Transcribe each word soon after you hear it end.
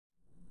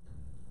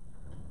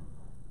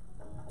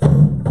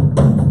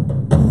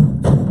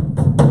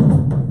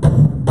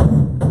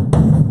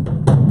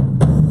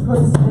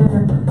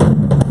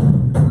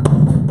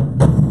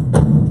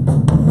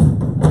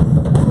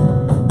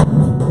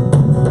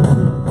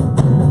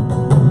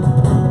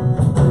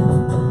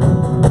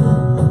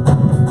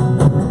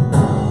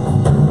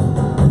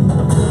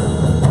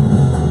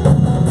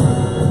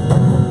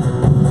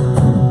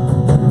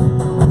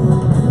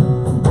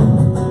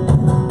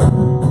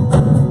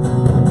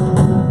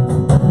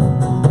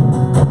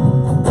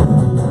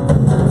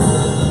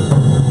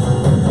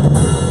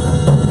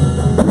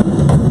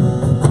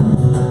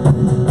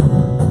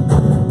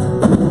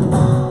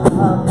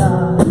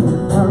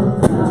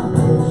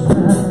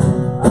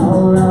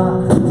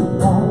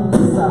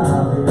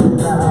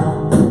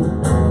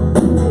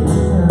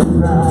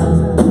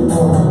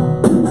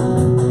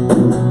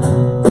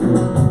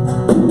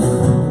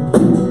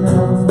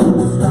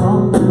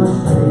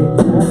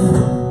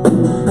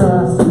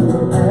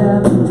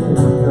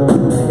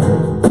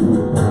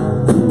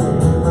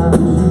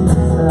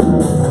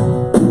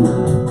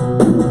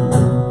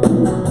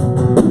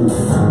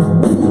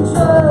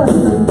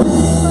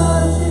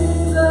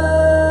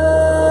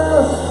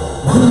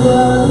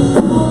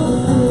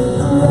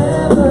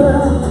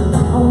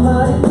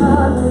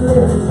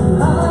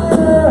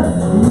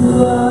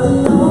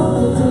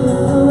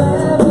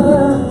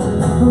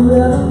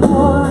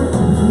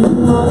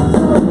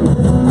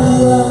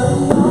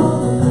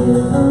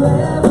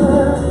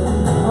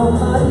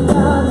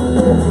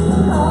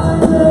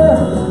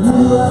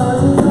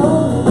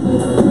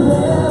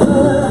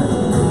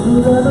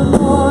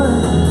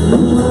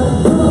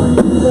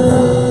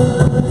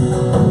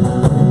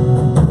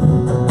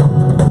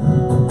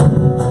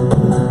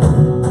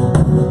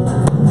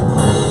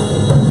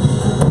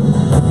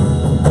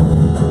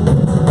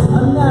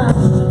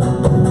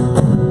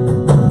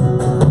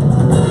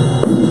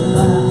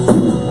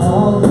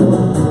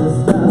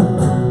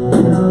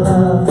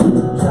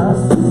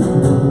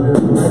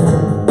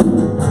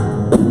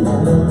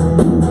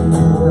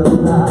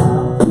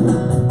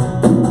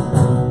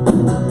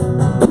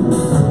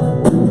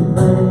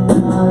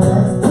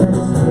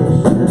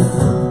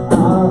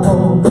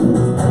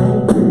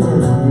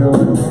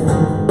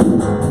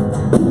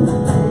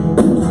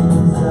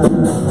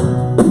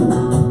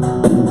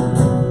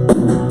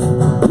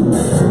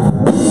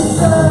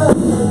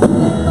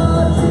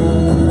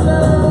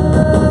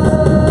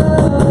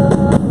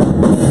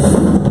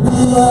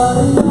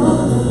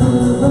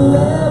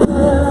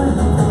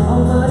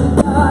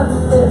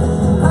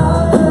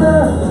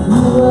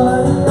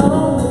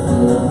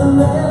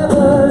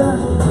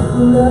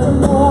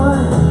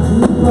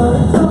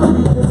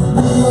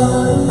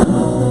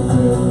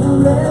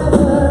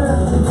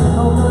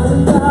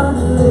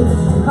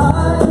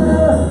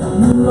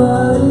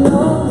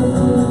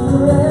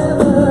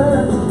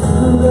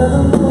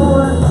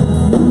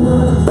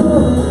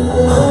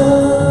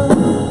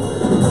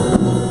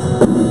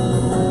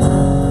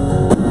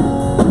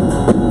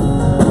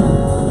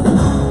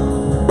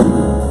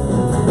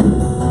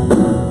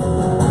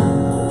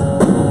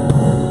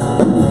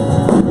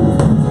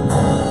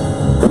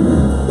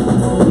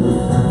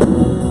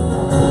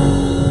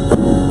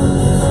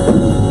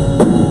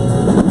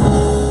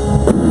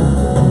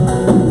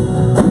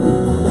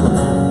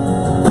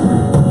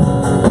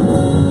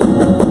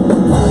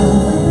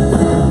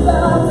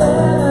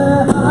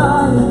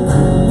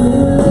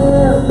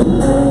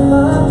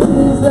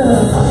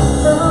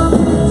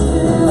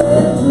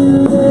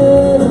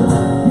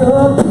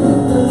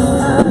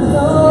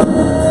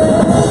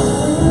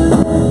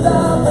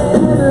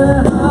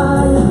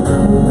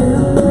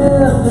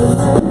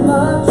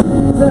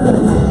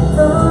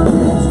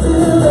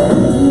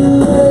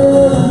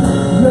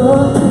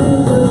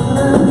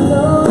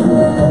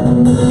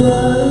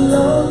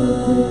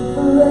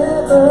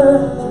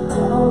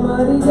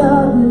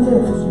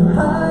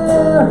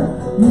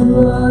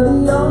You are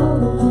the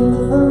only King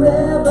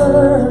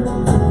forever,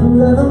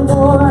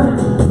 forevermore.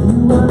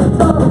 You are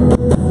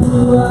victorious.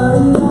 You are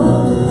the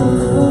only King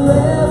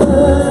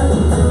forever.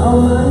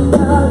 Almighty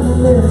God, we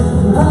lift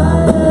you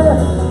higher.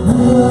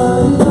 You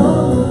are the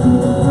only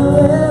King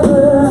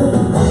forever,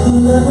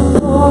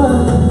 forevermore.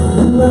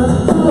 You are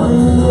victorious.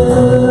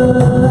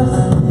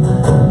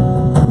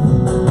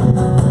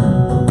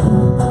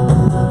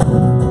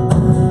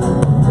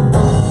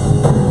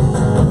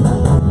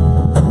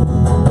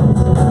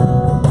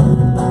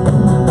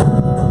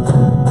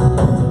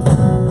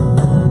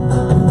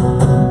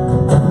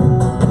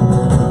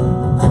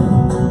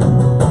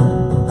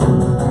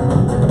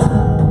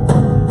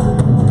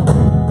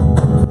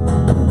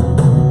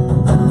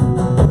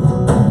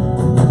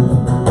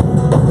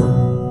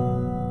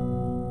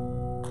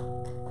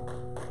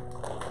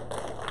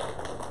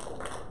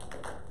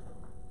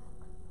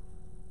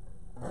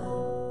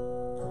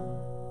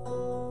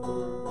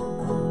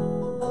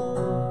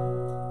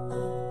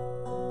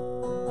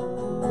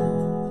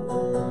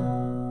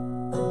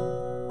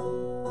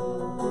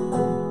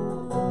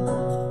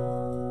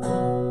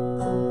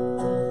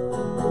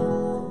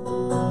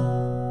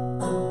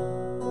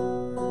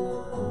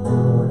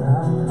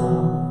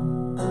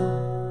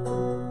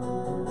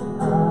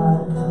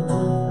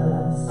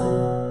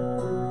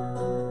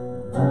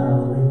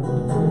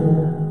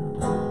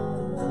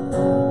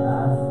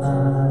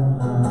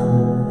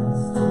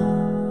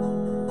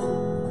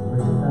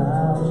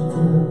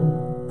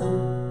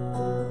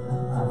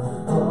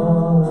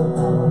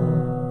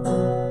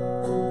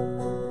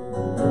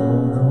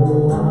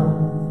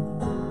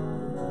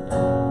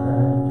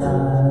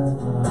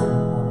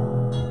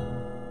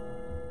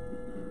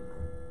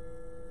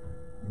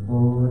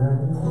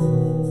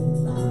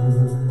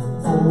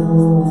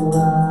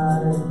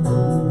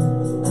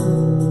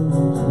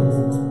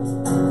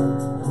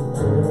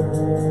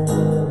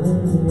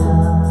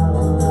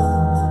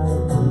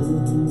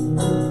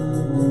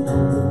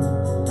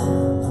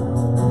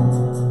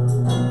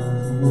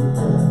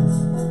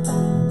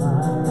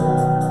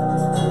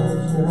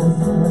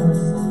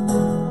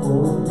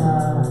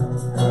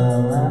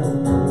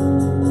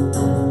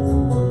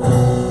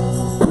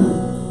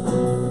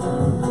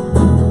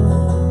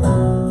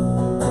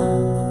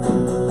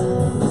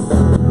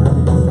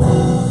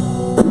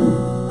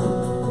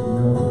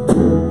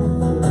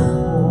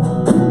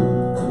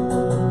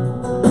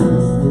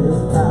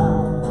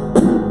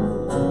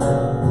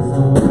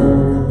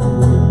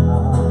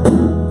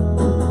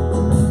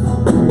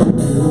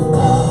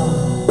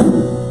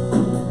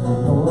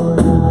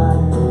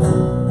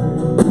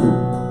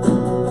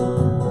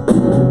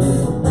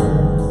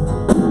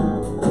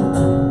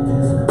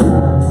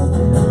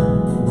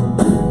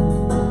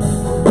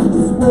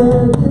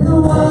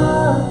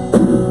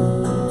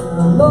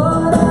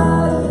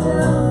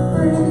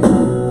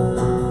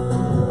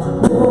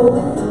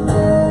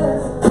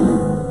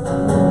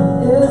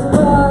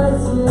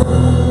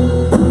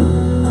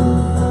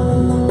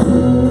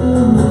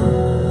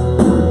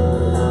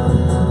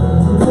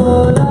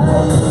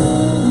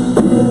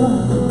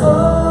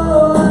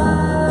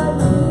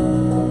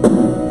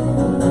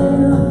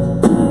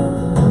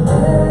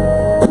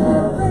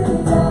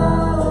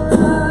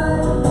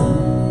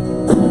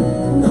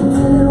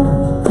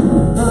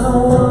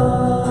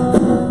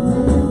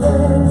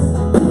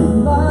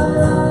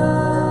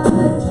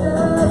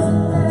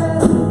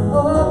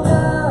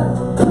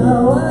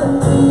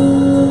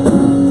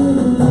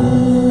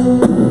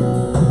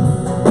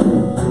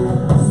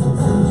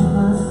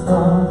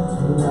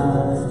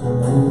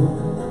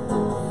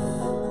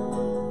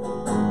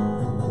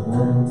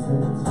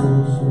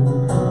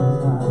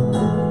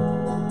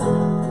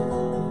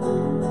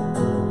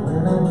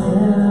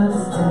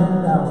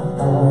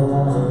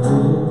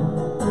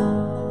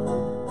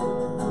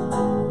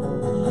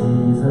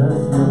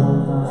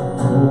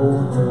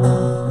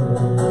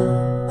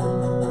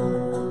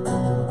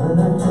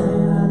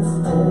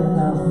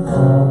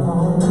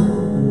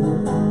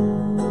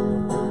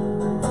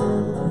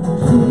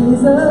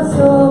 Jesus,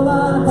 you're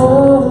my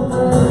hope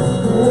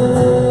and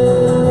stay.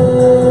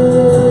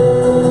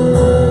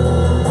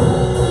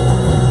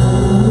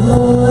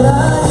 Lord,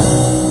 I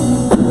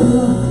need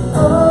you.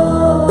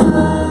 Oh,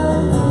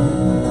 I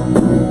need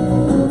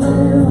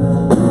you.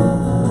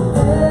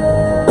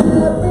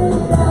 Every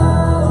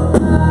hour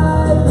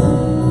I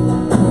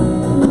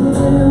need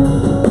you.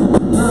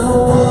 My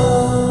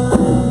one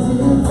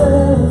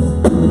defense,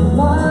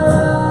 my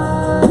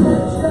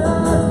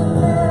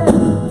righteousness.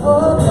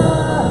 Oh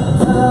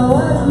God, how I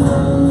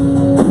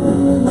need you.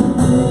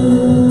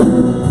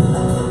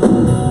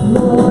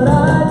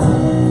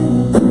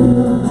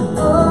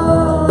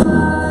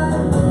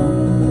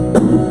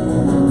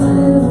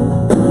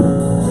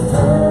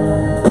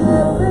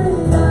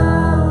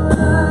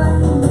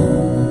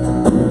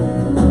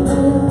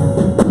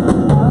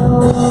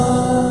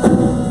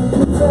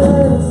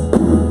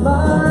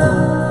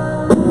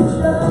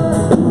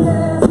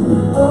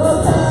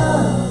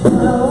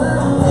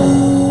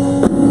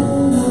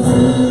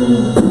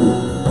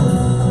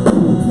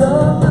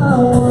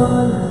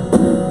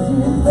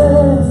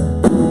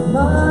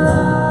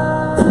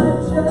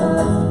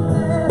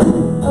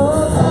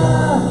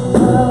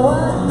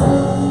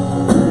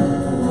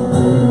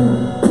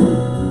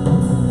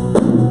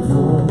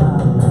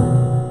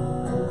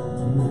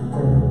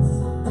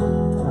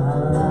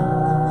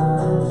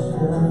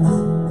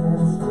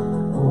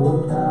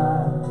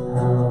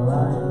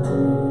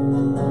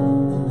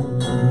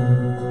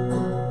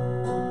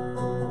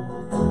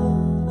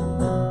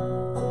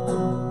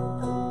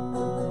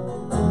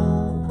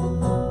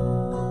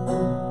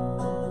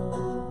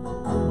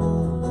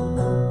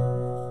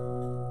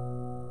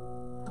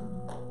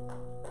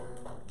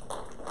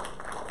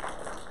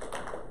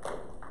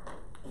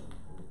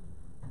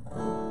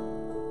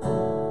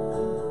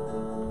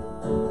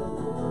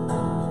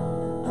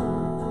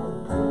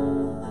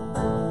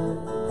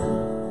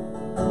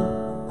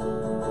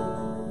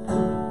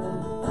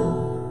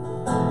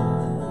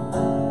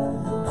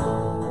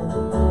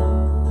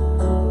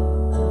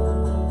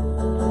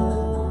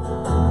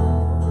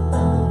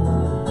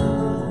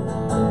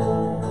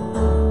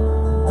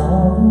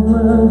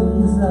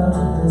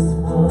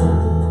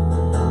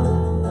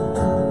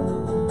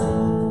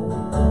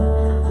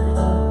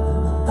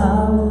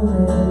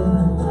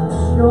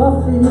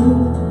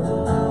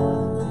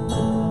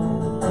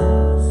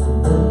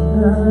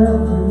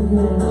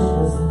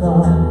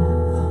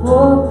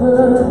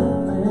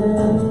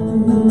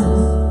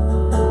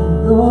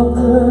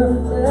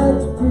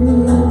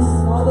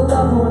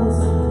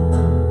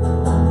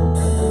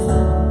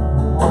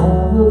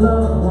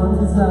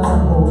 as I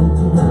hold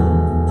you.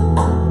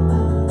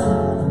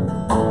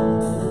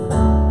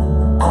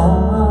 All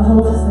my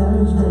hopes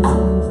and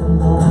dreams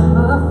and all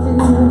my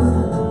fears,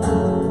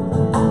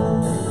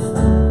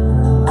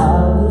 I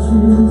will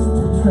choose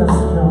to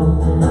trust your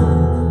name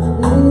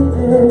in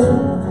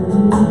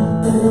everything,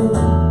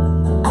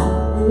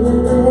 in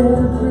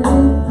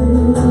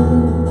everything.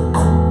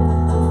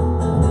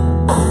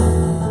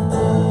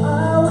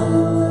 I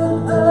will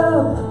look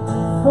up,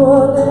 for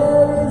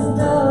there is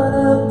none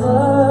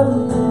above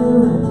you.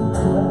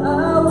 I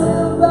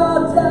will bow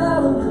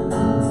down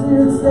to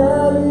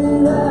tell you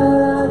that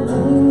I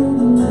need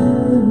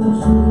you,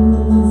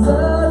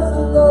 Jesus,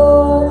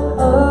 Lord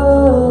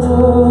of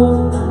all.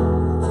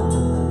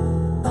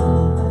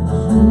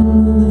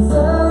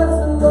 Jesus,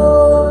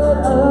 Lord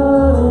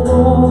of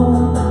all.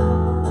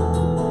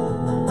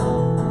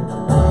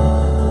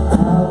 I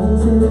will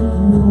take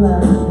you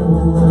at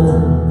your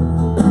word.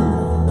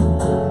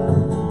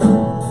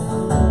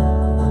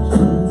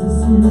 Jesus,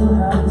 you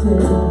have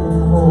taken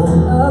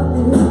hold of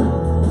me.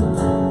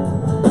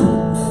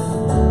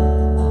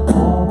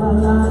 All my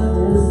life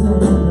is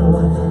in your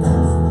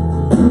hands.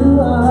 You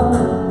are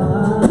my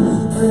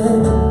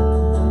strength.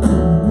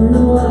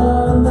 You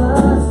are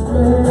my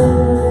strength.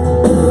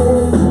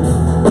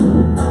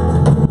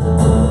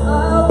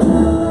 I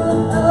will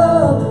look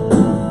up,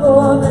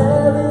 for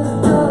there is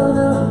none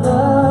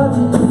above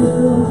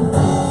you.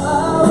 I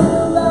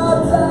will bow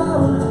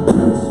down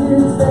to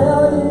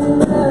tell you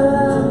that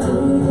I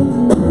need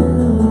you,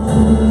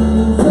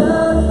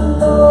 Jesus,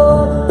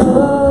 Lord of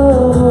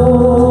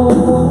all.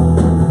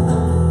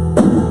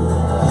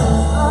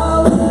 I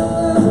will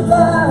look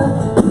back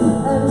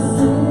and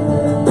see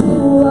that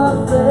you are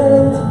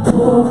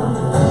faithful.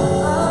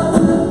 I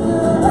look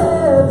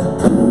ahead,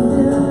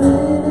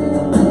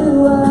 believing you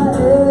are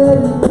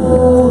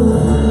able,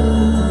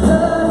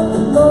 Jesus,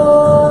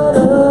 Lord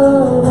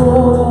of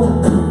all.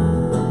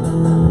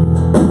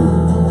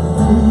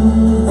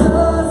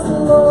 Jesus,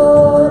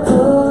 Lord of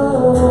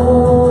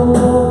all.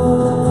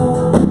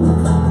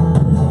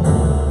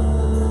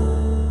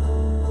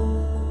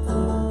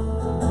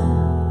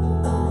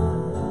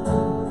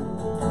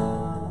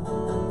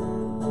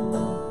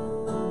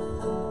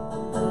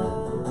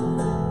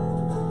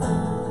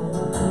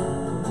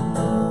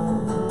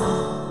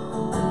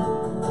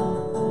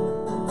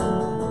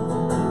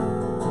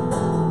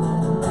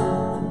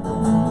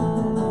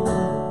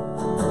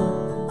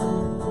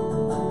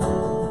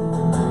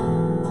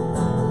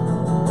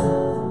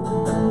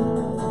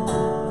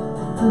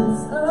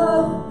 Prince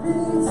of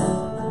Peace,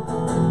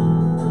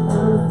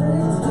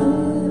 perfect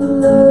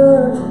healer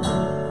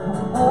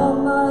of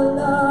my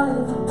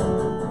life,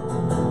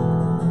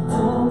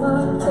 all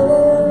my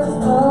cares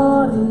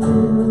on you,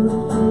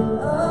 King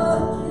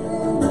of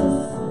Kings,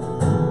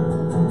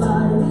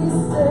 mighty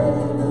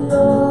Savior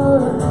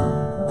of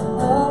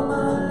all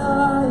my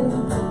life,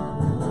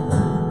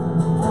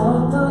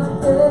 all my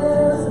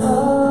cares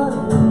on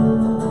you,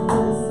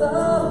 Prince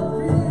of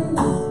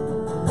Peace,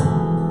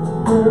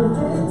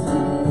 perfect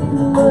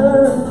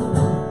healer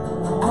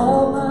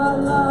all my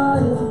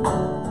life,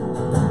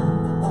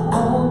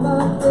 all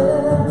my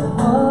cares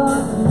on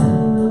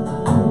you,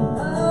 King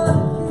of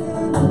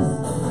Kings,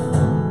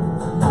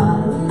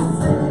 mighty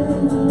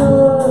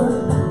Savior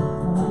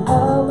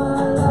all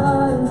my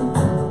life,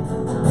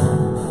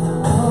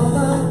 all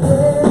my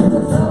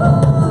cares on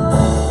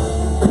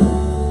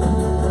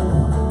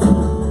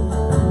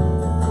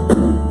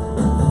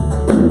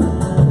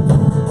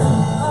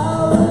I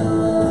will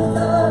look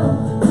up,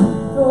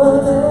 for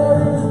there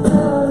is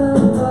none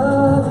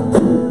above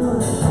you.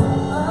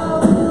 I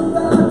will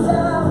bow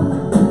down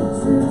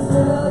to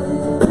tell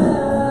you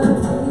that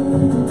I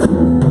need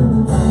you,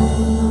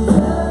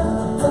 Jesus,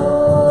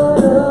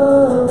 Lord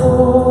of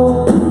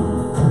all.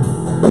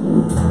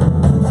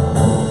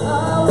 I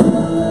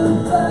will look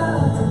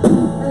back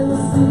and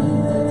see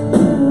that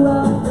you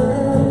are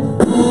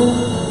faithful.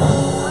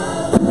 I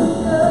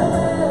look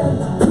ahead,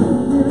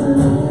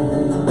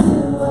 believing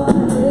you are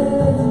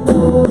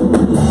able,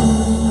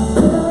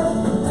 Jesus,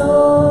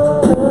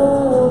 Lord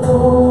of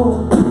all.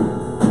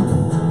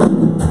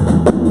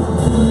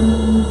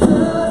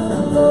 Jesus,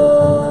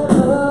 Lord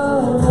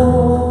of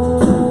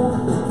all.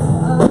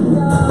 I've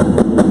got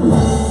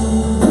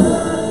Jesus,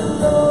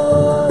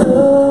 Lord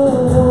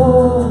of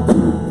all.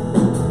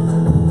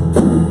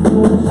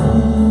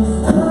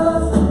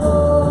 Jesus,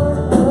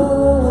 Lord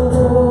of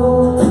all.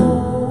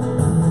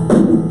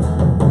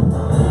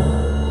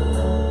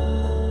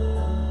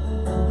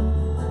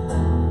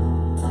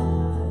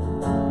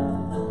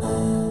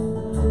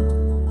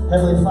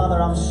 Heavenly Father,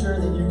 I'm sure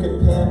that you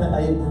could pen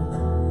a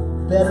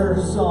better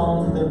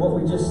song than what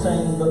we just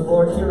sang, but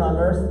Lord, here on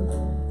earth,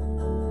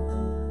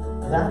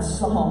 that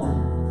song,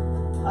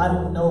 I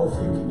don't know if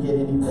you could get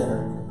any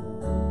better.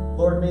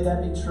 Lord, may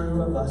that be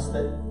true of us,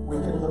 that we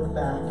can look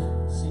back,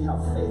 see how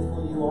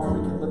faithful you are.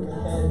 We can look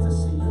ahead to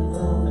see you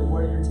move and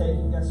where you're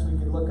taking us. We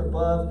can look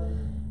above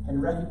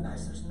and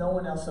recognize there's no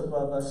one else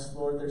above us,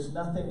 Lord. There's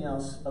nothing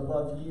else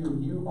above you.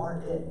 You are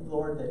it,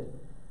 Lord, that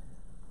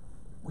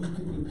we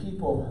could be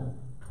people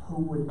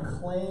who would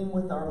claim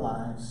with our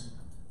lives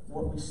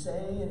what we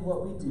say and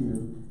what we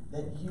do,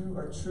 that you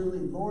are truly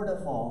Lord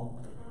of all.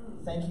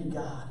 Thank you,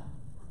 God.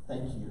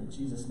 Thank you. In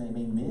Jesus' name,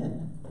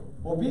 amen.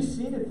 Well, be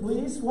seated,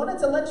 please. Wanted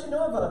to let you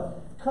know of a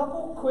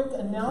couple quick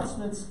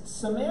announcements.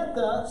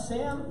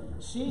 Sam,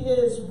 she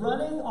is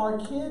running our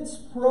kids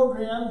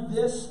program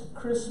this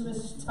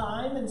Christmas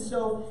time. And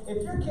so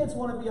if your kids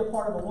want to be a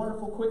part of a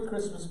wonderful quick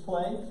Christmas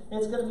play,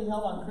 it's going to be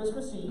held on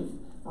Christmas Eve,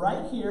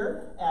 right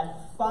here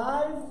at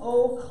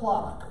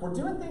 5:00. We're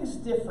doing things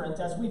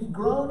different. As we've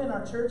grown and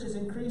our church has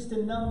increased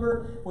in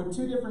number with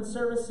 2 different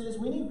services,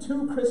 we need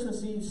 2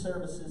 Christmas Eve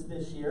services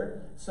this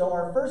year. So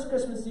our first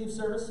Christmas Eve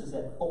service is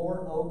at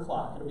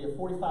 4:00. It'll be a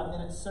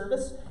 45-minute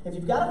service. If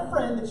you've got a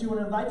friend that you want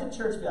to invite to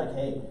church, be like,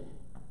 hey,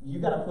 you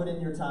got to put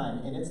in your time,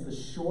 and it's the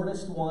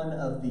shortest one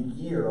of the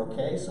year,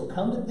 okay? So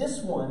come to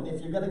this one.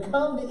 If you're going to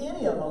come to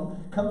any of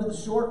them, come to the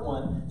short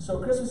one. So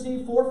Christmas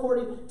Eve,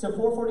 4:40 to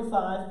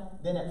 4:45.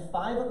 Then at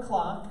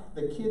 5:00,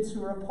 the kids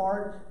who are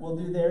apart will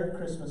do their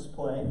Christmas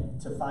play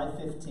to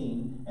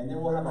 5:15, and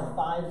then we'll have a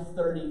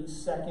 5:30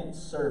 second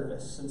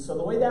service. And so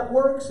the way that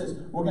works is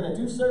we're going to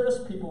do service,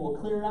 people will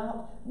clear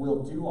out,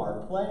 we'll do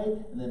our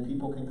play, and then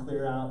people can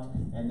clear out,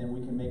 and then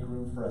we can make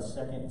room for a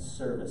second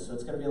service. So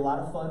it's going to be a lot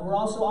of fun. We're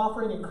also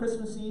offering a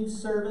Christmas Eve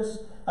service,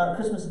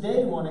 Christmas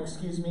Day one, at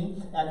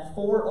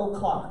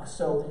 4:00.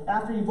 So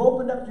after you've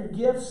opened up your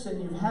gifts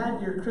and you've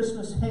had your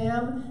Christmas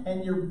ham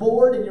and you're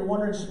bored and you're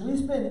wondering, should we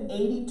spend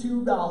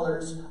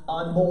 $82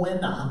 on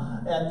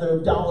Moana at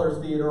the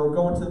Dollar Theater or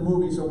going to the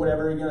movies or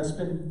whatever? You're going to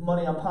spend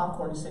money on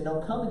popcorn. You say,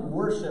 no, come and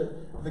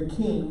worship the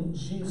King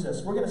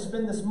Jesus. We're going to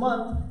spend this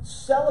month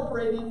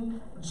celebrating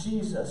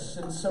Jesus.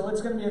 And so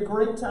it's going to be a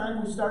great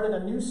time. We started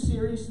a new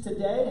series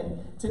today,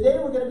 and today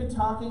we're going to be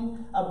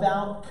talking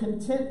about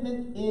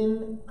contentment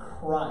in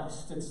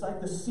Christ. It's like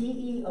the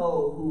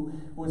CEO who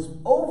was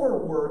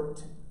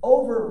overworked,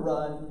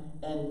 overrun,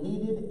 and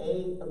needed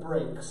a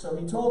break. So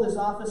he told his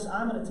office,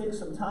 I'm going to take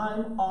some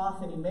time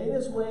off, and he made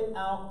his way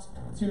out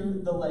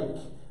to the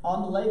lake.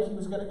 On the lake, he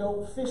was going to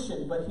go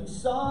fishing, but he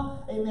saw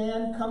a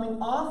man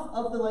coming off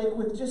of the lake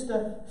with just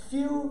a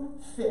few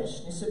fish.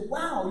 And he said,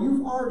 wow,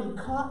 you've already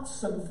caught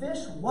some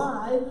fish.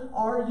 Why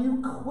are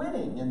you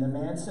quitting? And the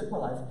man said,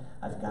 well,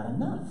 I've got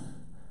enough.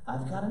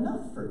 I've got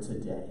enough for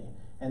today.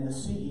 And the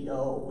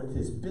CEO, with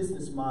his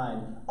business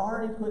mind,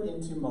 already put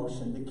into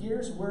motion. The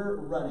gears were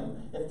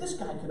running. If this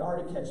guy could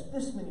already catch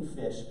this many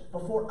fish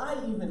before I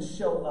even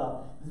show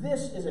up,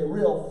 this is a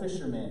real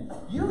fisherman.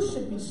 You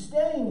should be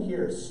staying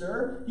here,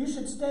 sir. You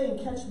should stay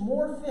and catch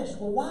more fish.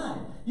 Well, why?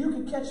 You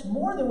could catch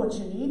more than what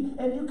you need,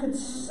 and you could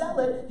sell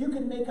it. You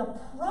could make a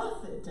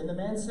profit. And the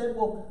man said,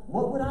 well,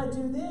 what would I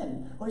do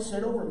then? Well, he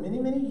said, over many,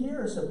 many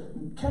years of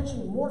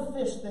catching more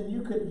fish than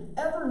you could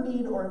ever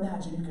need or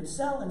imagine, you could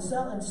sell and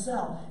sell and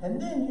sell.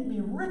 And then you'd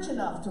be rich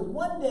enough to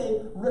one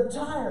day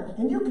retire,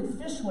 and you could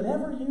fish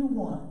whenever you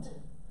want.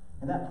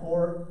 And that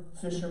poor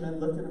fisherman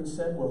looked at him and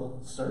said,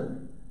 well,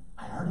 sir,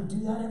 I already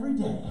do that every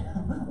day.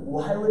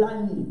 Why would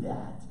I need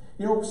that?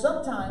 You know,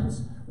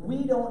 sometimes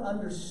we don't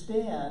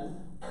understand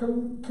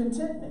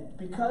contentment,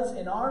 because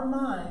in our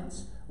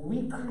minds,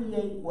 we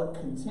create what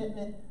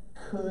contentment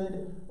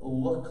could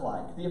look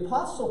like. The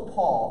Apostle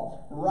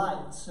Paul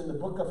writes in the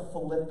book of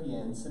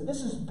Philippians, and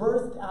this is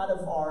birthed out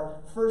of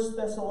our 1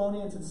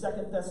 Thessalonians and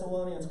 2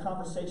 Thessalonians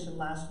conversation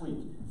last week,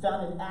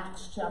 found in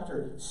Acts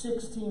chapter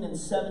 16 and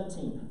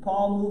 17.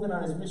 Paul moving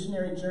on his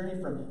missionary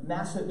journey from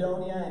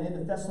Macedonia and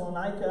into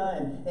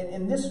Thessalonica, and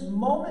in this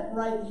moment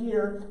right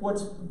here,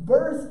 what's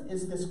birthed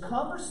is this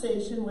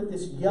conversation with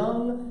this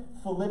young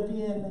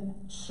Philippian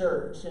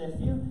church. And if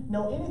you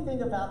know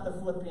anything about the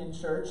Philippian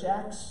church,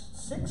 Acts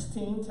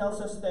 16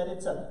 tells us that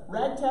it's a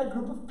ragtag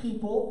group of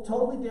people,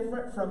 totally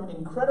different from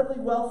incredibly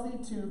wealthy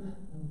to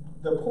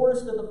the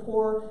poorest of the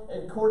poor,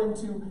 according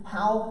to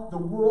how the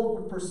world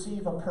would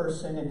perceive a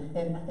person,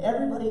 and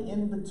everybody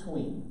in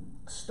between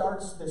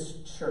starts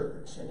this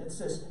church. And it's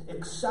this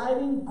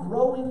exciting,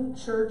 growing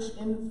church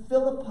in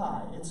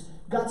Philippi. It's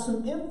got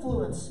some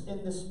influence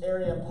in this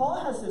area.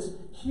 Paul has this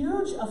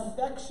huge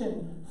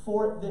affection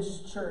for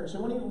this church.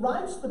 And when he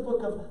writes the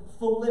book of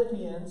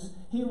Philippians,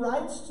 he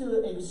writes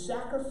to a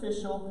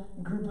sacrificial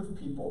group of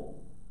people.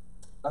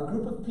 A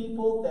group of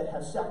people that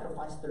have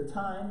sacrificed their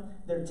time,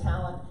 their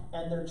talent,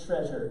 and their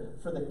treasure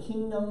for the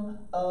kingdom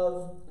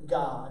of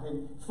God.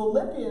 And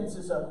Philippians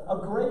is a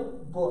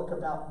great book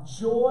about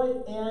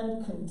joy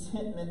and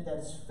contentment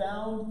that's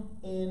found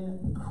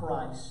in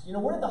Christ. You know,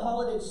 we're in the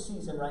holiday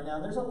season right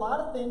now. There's a lot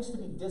of things to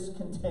be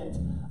discontent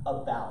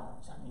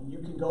about. I mean, you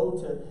can go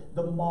to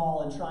the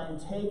mall and try and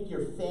take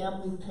your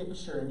family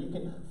picture, and you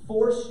can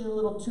force your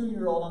little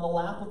 2-year-old on the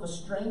lap with a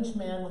strange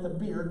man with a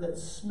beard that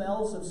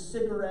smells of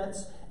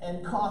cigarettes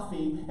and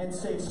coffee and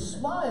say,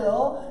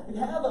 smile, and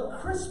have a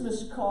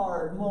Christmas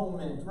card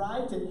moment,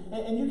 right?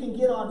 And you can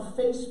get on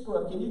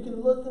Facebook and you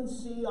can look and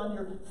see on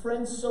your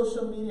friends'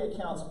 social media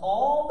accounts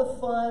all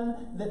the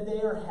fun that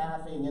they are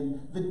having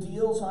and the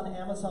deals on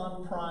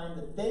Amazon Prime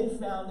that they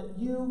found that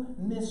you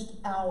missed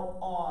out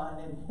on.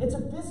 And it's a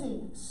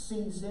busy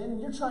season.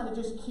 You're trying to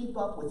just keep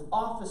up with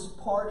office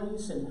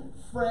parties and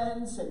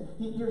friends, and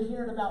you're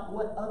hearing about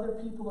what other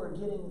people are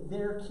getting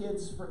their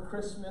kids for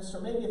Christmas,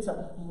 or maybe it's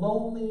a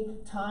lonely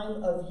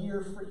time of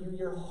year for you.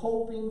 You're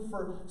hoping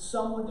for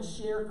someone to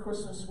share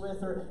Christmas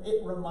with, or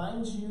it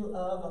reminds you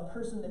of a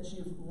person that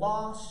you've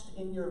lost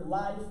in your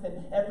life,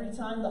 and every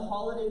time the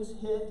holidays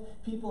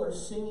hit, people are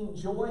singing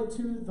joy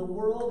to the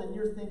world, and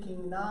you're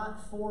thinking,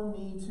 not for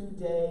me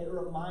today. It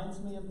reminds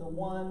me of the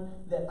one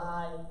that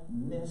I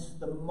miss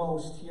the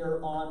most here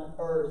on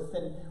earth.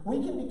 And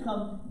we can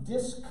become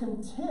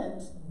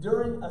discontent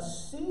during a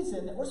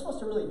season that we're supposed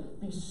to really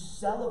be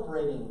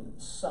celebrating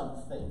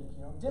something.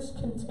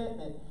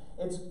 Discontentment,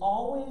 it's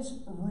always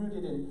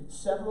rooted in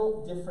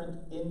several different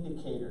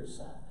indicators.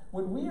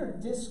 When we are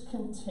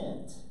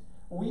discontent,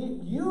 we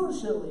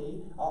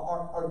usually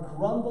are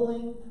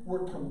grumbling,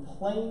 we're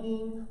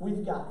complaining,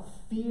 we've got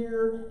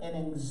fear and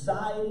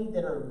anxiety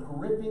that are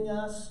gripping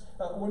us.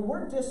 When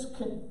we're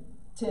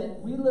discontent,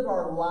 we live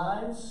our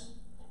lives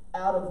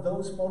out of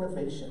those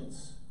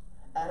motivations,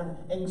 out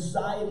of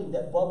anxiety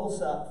that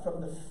bubbles up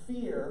from the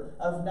fear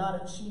of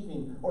not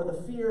achieving, or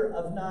the fear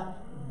of not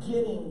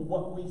getting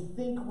what we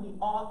think we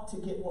ought to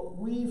get, what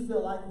we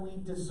feel like we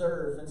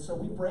deserve. And so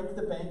we break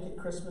the bank at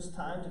Christmas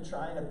time to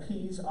try and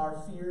appease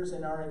our fears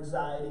and our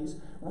anxieties.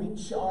 We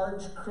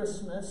charge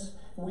Christmas.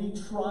 We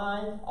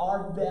try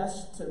our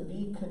best to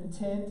be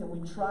content, and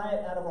we try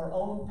it out of our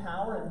own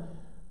power. And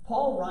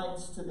Paul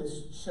writes to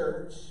this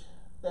church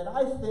that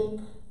I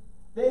think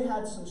they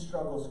had some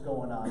struggles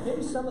going on.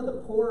 Maybe some of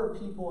the poorer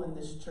people in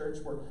this church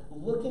were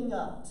looking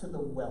up to the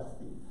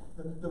wealthy,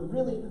 the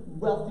really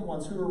wealthy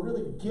ones who were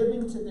really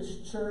giving to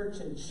this church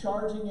and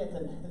charging it.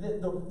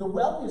 And the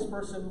wealthiest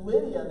person,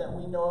 Lydia, that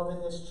we know of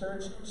in this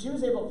church, she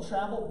was able to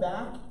travel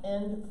back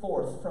and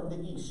forth from the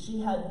east.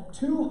 She had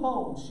 2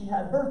 homes. She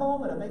had her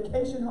home and a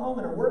vacation home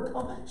and a work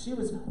home. She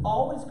was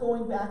always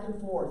going back and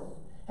forth.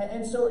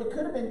 And so it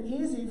could have been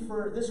easy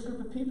for this group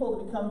of people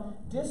to become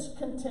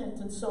discontent.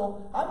 And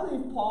so I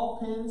believe Paul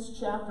pens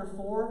chapter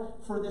 4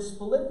 for this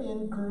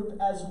Philippian group,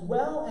 as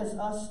well as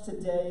us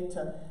today,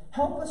 to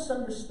help us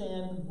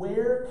understand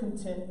where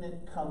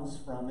contentment comes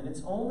from. And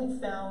it's only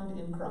found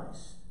in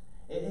Christ.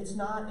 It's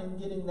not in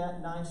getting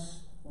that nice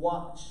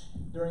watch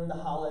during the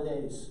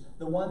holidays,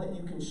 the one that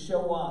you can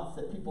show off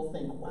that people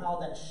think, wow,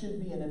 that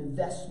should be an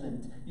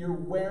investment. You're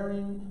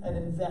wearing an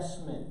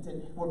investment,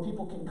 and where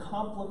people can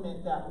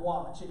compliment that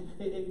watch.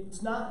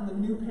 It's not in the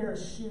new pair of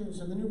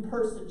shoes or the new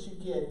purse that you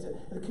get.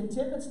 The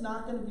contentment's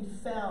not going to be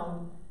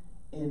found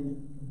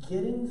in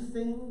getting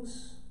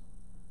things.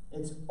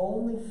 It's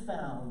only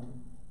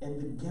found in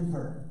the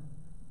giver,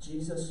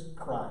 Jesus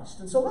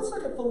Christ. And so let's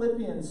look at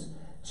Philippians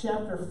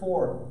chapter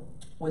 4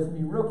 with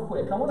me real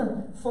quick. I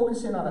want to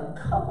focus in on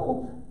a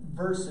couple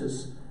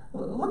verses.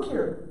 Look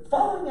here.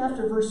 Following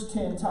after verse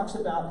 10 talks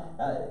about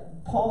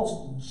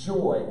Paul's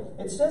joy.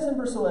 It says in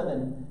verse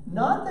 11,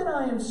 "Not that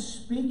I am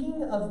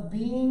speaking of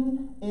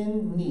being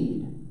in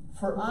need,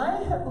 for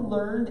I have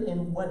learned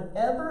in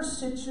whatever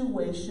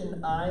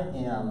situation I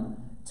am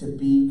to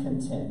be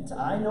content.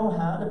 I know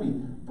how to be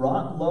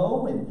brought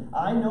low, and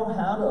I know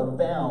how to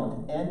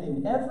abound. And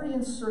in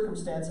every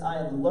circumstance I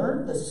have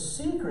learned the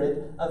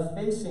secret of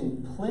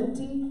facing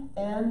plenty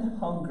and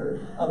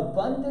hunger,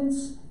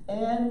 abundance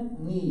and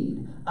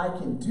need. I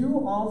can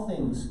do all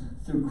things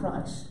through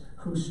Christ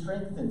who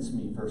strengthens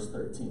me," verse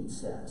 13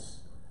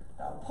 says.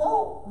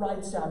 Paul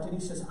writes out and he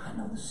says, I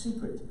know the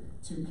secret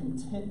to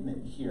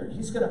contentment here.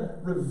 He's going to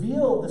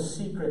reveal the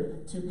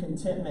secret to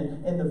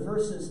contentment in the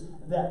verses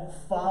that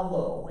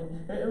follow.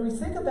 And we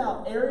think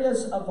about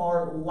areas of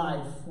our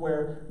life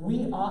where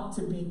we ought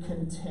to be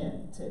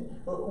content. And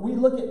we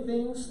look at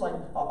things like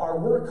our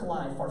work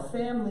life, our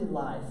family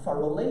life, our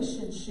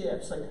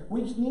relationships. Like,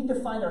 we need to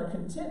find our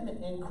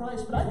contentment in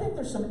Christ. But I think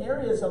there's some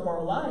areas of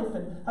our life,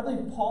 and I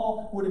believe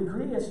Paul would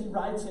agree as he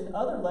writes in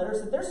other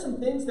letters, that there's some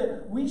things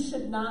that we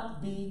should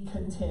not be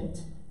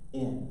content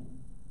in.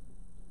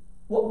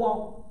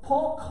 While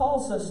Paul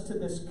calls us to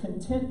this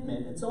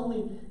contentment, it's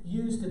only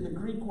used in the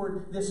Greek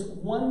word this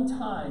one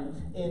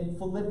time in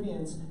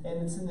Philippians,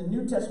 and it's in the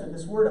New Testament,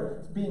 this word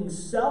of being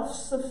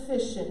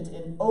self-sufficient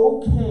and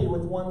okay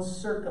with one's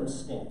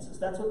circumstances.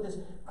 That's what this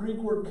Greek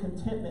word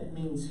contentment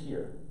means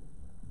here.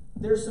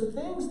 There's some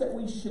things that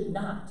we should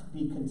not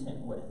be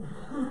content with,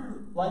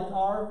 like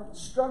our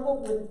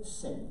struggle with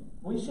sin.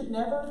 We should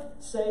never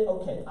say,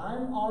 okay,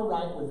 I'm all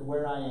right with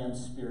where I am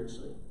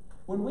spiritually.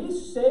 When we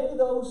say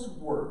those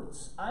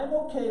words, I'm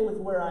okay with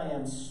where I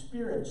am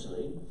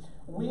spiritually,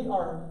 we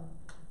are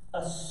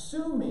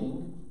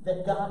assuming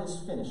that God is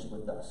finished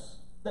with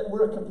us, that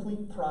we're a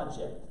complete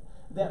project,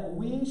 that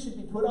we should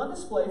be put on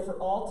display for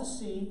all to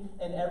see,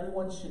 and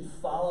everyone should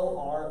follow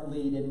our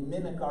lead and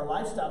mimic our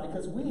lifestyle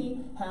because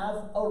we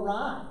have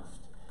arrived.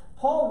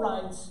 Paul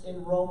writes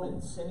in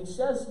Romans, and he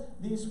says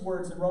these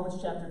words in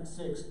Romans chapter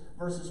 6,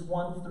 verses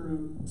 1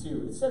 through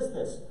 2. It says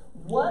this,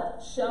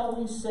 "What shall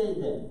we say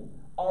then?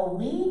 Are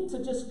we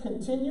to just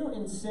continue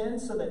in sin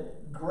so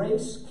that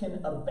grace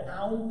can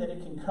abound, that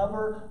it can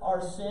cover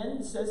our sin?"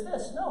 It says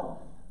this, no,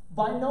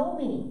 by no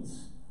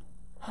means.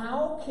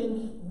 How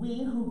can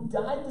we who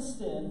died to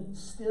sin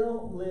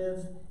still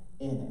live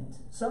in it?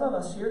 Some of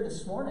us here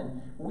this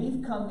morning,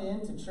 we've come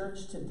into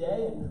church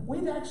today and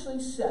we've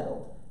actually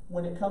settled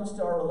when it comes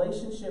to our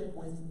relationship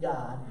with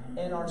God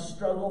and our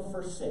struggle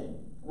for sin.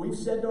 We've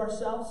said to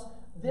ourselves,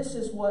 this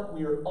is what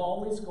we are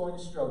always going to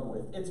struggle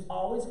with. It's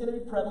always going to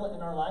be prevalent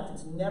in our life.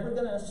 It's never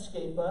going to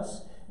escape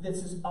us.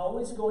 This is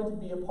always going to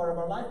be a part of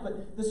our life.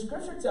 But the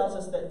scripture tells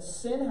us that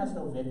sin has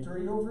no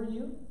victory over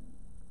you.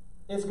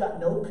 It's got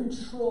no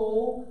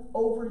control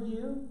over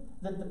you.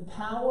 That the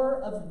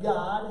power of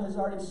God has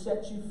already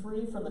set you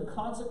free from the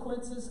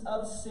consequences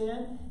of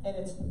sin and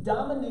its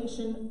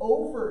domination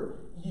over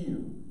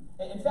you.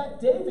 In fact,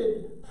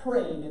 David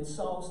prayed in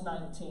Psalms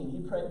 19.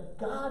 He prayed,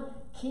 God,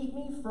 keep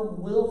me from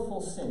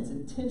willful sins,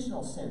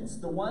 intentional sins,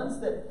 the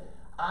ones that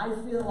I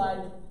feel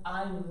like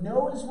I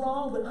know is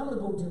wrong, but I'm going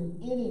to go do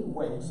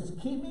anyway. He says,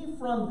 keep me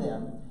from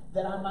them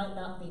that I might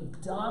not be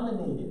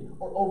dominated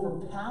or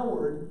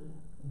overpowered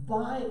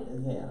by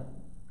them.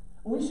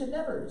 We should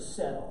never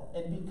settle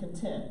and be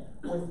content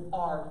with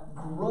our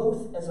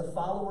growth as a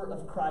follower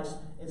of Christ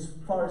as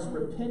far as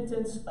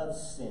repentance of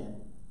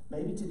sin.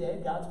 Maybe today,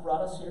 God's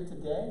brought us here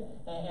today,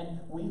 and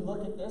we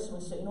look at this and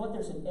we say, you know what,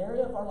 there's an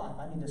area of our life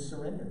I need to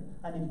surrender.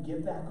 I need to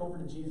give back over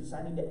to Jesus.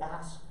 I need to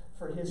ask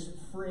for his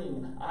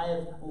freeing. I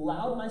have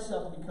allowed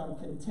myself to become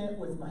content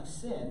with my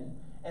sin,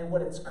 and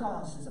what it's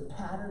caused is a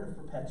pattern of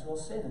perpetual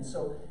sin. And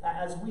so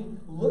as we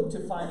look to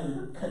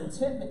finding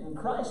contentment in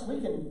Christ,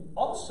 we can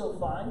also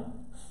find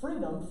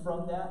freedom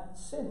from that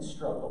sin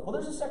struggle. Well,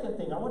 there's a second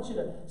thing I want you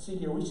to see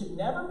here. We should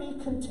never be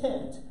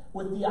content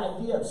with the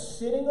idea of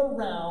sitting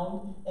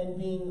around and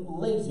being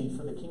lazy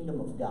for the kingdom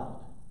of God.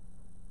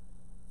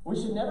 We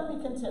should never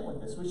be content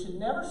with this. We should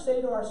never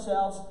say to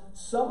ourselves,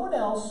 someone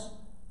else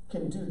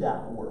can do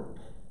that work.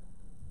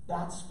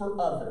 That's for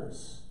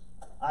others.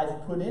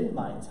 I've put in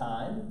my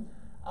time.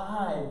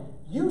 I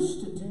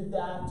used to do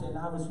that and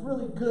I was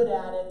really good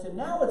at it, and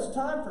now it's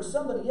time for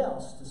somebody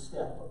else to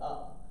step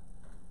up.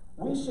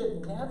 We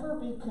should never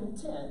be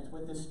content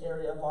with this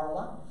area of our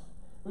life.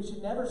 We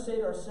should never say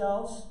to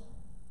ourselves,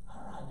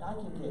 all right, I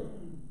can get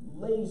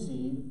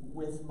lazy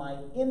with my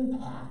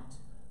impact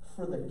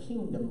for the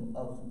kingdom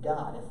of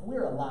God. If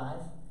we're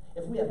alive,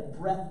 if we have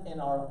breath in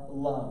our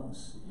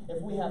lungs,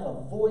 if we have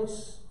a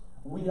voice,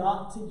 we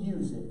ought to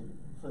use it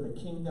for the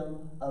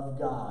kingdom of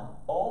God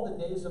all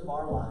the days of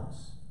our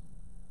lives.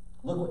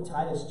 Look what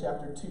Titus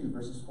chapter 2,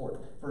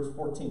 verse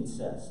 14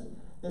 says.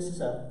 This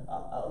is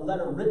a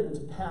letter written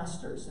to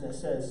pastors, and it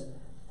says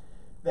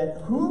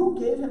that who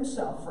gave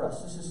himself for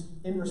us, this is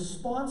in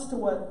response to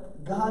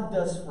what God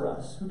does for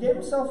us, who gave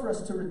himself for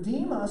us to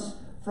redeem us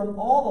from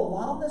all the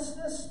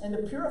lawlessness and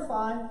to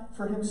purify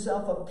for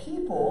himself a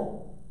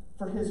people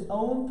for his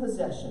own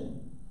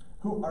possession,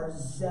 who are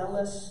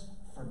zealous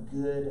for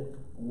good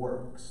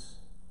works.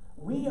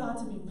 We ought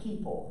to be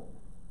people,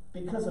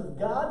 because of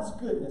God's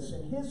goodness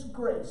and his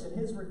grace and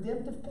his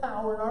redemptive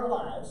power in our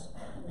lives,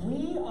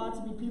 we ought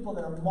to be people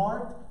that are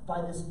marked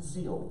by this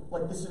zeal,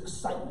 like this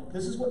excitement.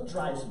 This is what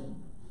drives me.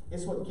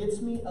 It's what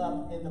gets me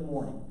up in the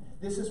morning.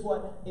 This is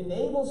what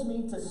enables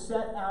me to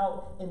set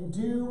out and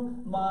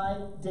do my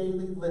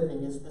daily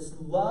living, is this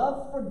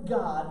love for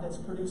God that's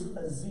produced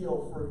a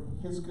zeal for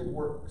his good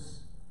works.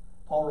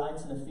 Paul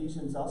writes in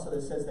Ephesians also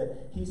that says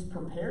that he's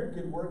prepared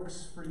good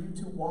works for you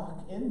to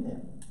walk in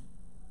them.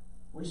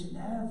 We should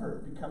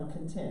never become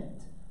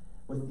content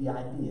with the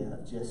idea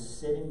of just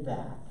sitting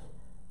back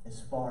as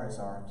far as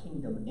our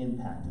kingdom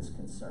impact is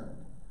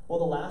concerned. Well,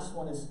 the last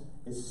one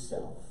is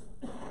self.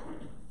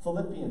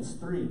 Philippians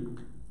 3,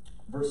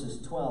 verses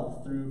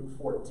 12 through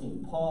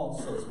 14. Paul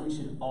says we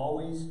should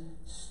always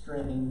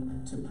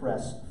strain to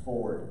press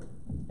forward.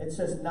 It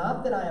says,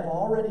 not that I have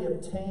already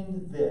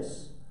obtained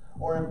this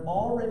or am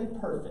already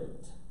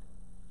perfect.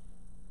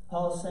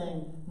 Paul is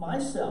saying,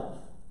 myself,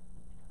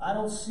 I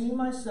don't see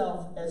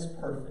myself as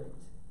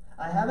perfect.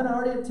 I haven't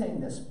already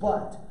obtained this,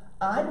 but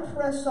I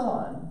press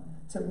on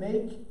to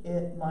make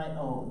it my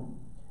own,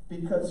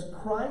 because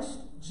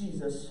Christ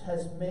Jesus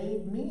has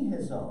made me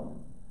his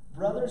own.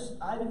 Brothers,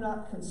 I do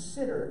not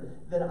consider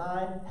that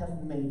I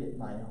have made it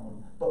my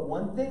own. But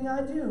one thing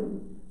I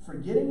do,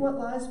 forgetting what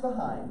lies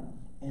behind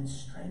and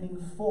straining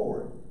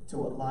forward to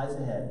what lies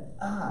ahead,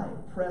 I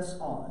press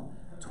on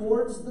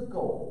towards the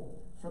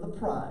goal for the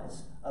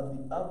prize of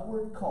the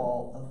upward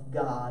call of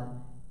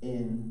God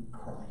in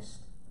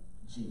Christ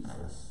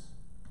Jesus.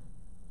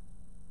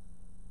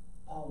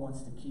 Paul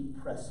wants to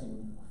keep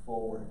pressing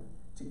forward,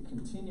 to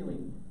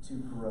continuing to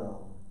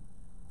grow.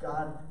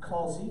 God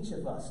calls each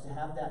of us to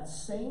have that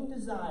same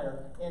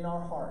desire in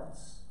our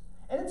hearts.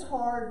 And it's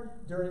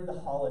hard during the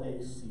holiday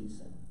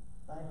season,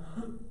 right?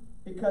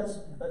 Because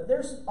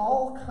there's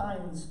all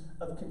kinds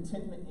of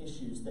contentment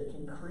issues that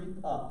can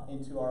creep up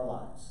into our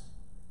lives.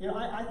 You know,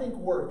 I think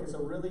work is a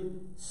really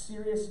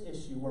serious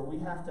issue where we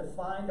have to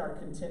find our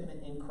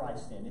contentment in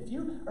Christ in. If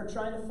you are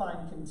trying to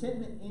find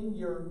contentment in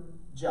your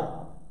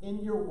job,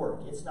 in your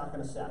work, it's not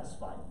going to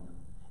satisfy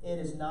you. It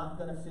is not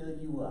going to fill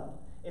you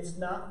up. It's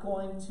not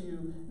going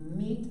to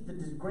meet the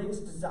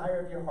greatest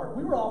desire of your heart.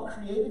 We were all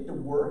created to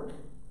work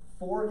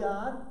for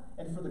God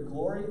and for the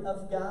glory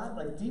of God.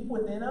 Like deep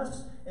within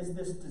us is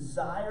this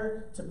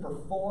desire to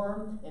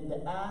perform and to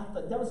act.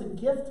 Like that was a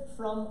gift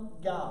from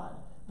God.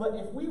 But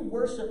if we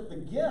worship the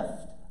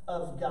gift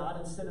of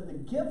God instead of the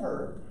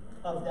giver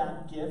of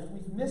that gift,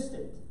 we've missed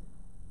it.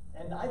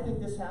 And I think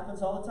this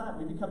happens all the time.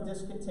 We become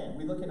discontent.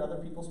 We look at other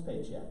people's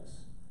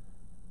paychecks.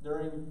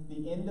 During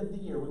the end of the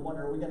year, we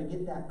wonder, are we going to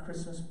get that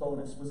Christmas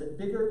bonus? Was it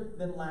bigger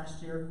than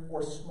last year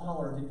or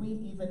smaller? Did we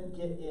even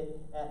get it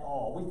at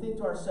all? We think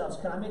to ourselves,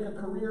 can I make a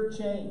career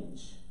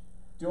change?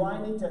 Do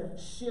I need to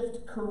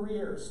shift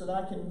careers so that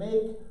I can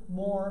make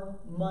more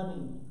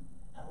money?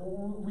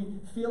 We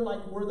feel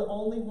like we're the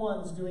only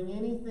ones doing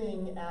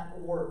anything at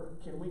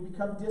work, and we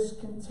become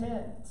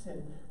discontent,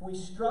 and we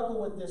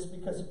struggle with this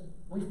because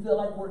we feel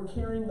like we're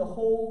carrying the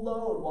whole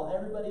load while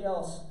everybody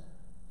else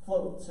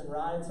floats and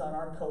rides on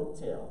our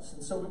coattails.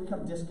 And so we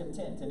become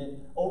discontent, and it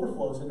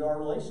overflows into our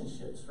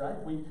relationships, right?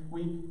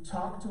 We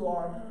talk to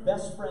our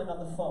best friend on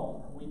the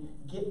phone, or we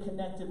get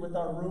connected with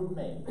our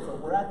roommate, or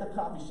we're at the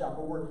coffee shop,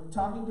 or we're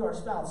talking to our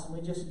spouse, and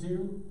we just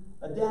do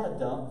a data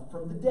dump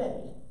from the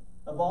day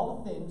of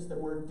all the things that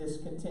we're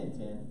discontent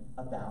in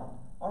about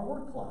our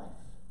work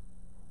life.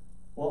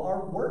 Well,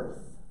 our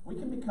worth, we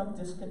can become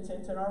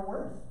discontent in our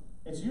worth.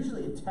 It's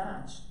usually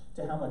attached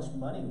to how much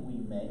money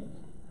we make,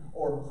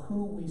 or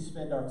who we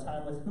spend our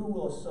time with, who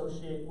will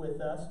associate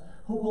with us,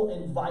 who will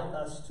invite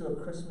us to a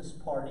Christmas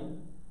party.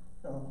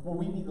 Will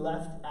we be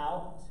left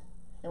out?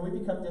 And we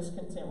become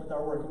discontent with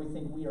our work, and we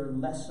think we are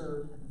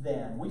lesser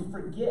than. We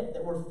forget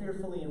that we're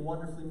fearfully and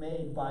wonderfully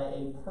made by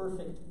a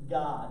perfect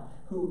God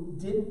who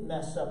didn't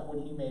mess up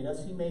when he made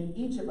us. He made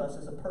each of us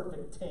as a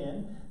perfect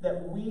 10,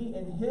 that we,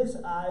 in his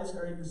eyes,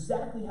 are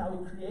exactly how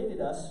he created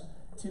us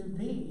to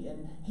be.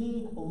 And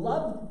he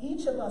loved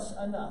each of us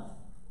enough.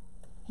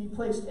 He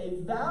placed a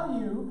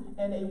value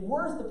and a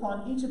worth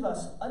upon each of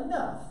us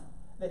enough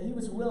that he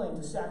was willing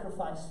to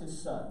sacrifice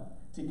his son,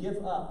 to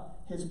give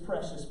up his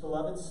precious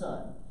beloved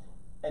son,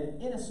 an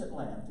innocent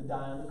lamb, to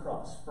die on the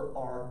cross for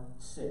our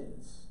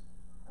sins.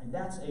 And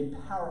that's a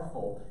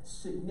powerful,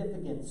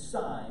 significant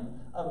sign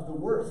of the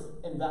worth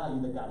and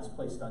value that God has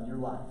placed on your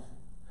life.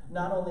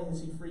 Not only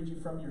has he freed you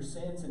from your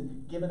sins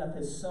and given up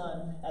his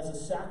son as a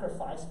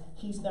sacrifice,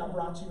 he's now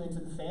brought you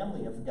into the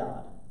family of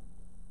God.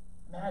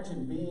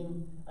 Imagine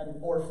being an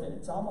orphan.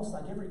 It's almost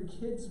like every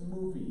kid's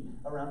movie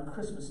around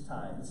Christmas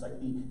time. It's like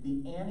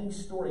the Annie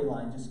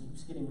storyline just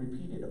keeps getting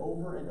repeated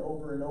over and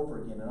over and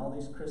over again in all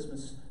these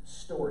Christmas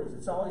stories.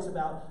 It's always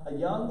about a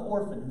young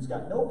orphan who's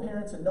got no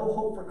parents and no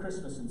hope for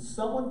Christmas, and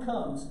someone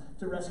comes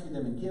to rescue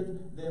them and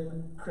give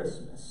them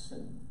Christmas.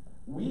 And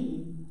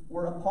we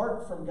were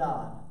apart from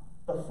God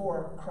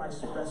before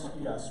Christ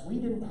rescued us. We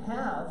didn't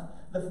have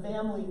the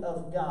family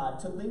of God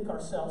to link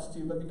ourselves to,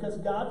 but because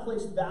God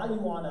placed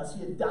value on us,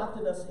 he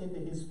adopted us into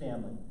his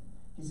family.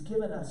 He's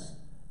given us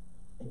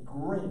a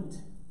great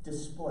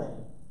display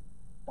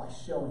by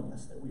showing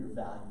us that we are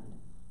valued.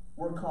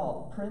 We're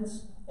called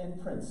prince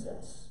and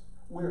princess.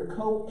 We're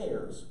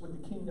co-heirs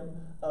with the kingdom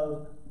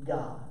of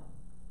God.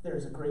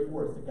 There's a great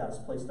worth that God has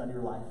placed on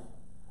your life.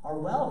 Our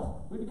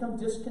wealth, we become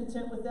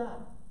discontent with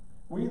that.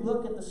 We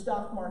look at the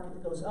stock market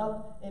that goes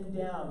up and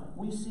down.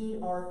 We see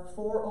our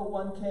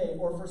 401k,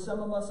 or for some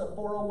of us, a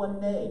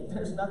 401nay.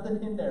 There's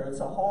nothing in there.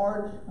 It's a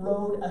hard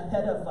road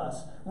ahead of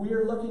us. We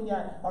are looking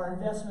at our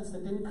investments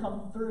that didn't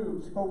come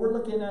through, or we're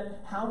looking at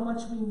how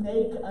much we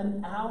make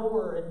an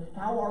hour and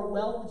how our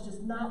wealth is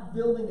just not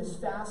building as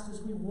fast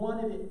as we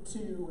wanted it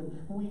to.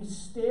 And we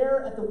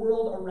stare at the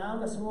world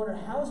around us and wonder,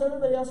 how is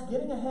everybody else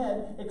getting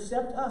ahead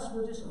except us?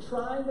 We're just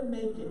trying to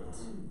make it.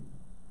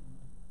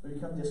 We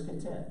become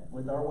discontent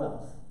with our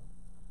wealth.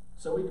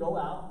 So we go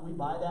out, we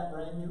buy that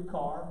brand new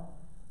car,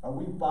 or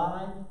we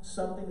buy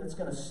something that's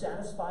going to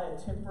satisfy a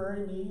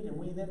temporary need, and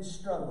we then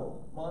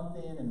struggle month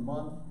in and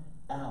month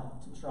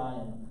out to try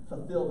and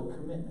fulfill the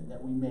commitment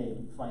that we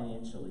made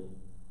financially.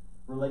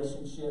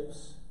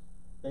 Relationships,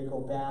 they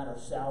go bad or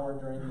sour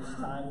during this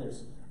time.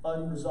 There's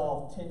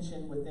unresolved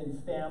tension within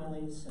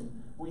families,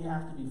 and we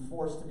have to be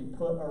forced to be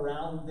put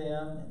around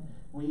them. And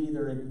we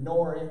either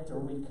ignore it, or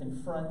we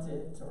confront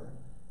it, or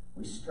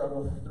we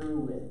struggle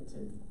through it,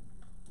 and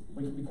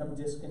we can become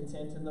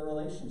discontent in the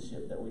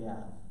relationship that we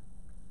have.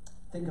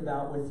 Think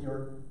about with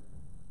your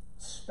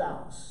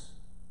spouse,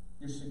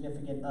 your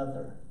significant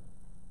other.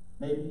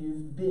 Maybe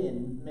you've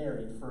been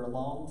married for a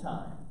long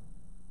time.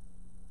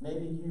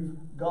 Maybe you've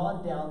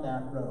gone down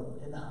that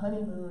road, and the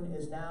honeymoon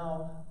is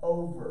now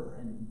over,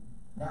 and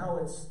now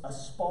it's a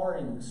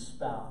sparring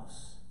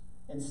spouse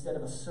instead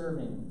of a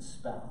serving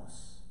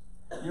spouse.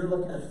 You're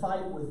looking to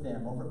fight with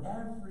them over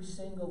every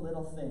single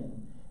little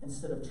thing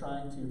instead of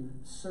trying to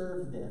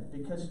serve them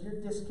because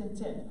you're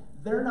discontent.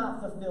 They're not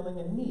fulfilling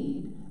a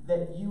need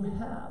that you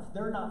have.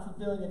 They're not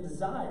fulfilling a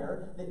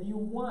desire that you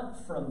want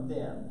from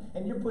them.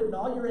 And you're putting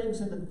all your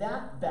eggs into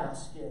that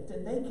basket,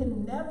 and they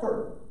can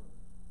never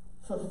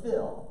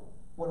fulfill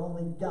what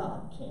only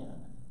God can.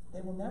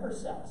 They will never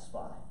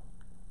satisfy.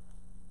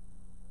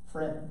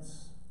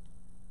 Friends,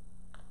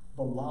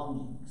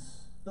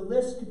 belongings. The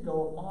list could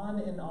go on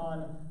and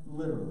on,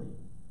 literally.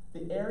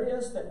 The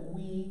areas that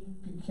we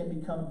can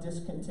become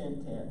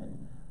discontent in.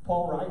 And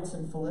Paul writes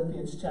in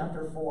Philippians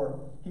chapter 4,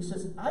 he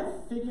says,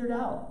 I've figured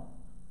out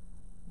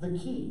the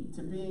key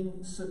to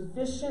being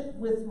sufficient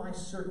with my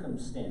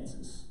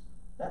circumstances.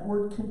 That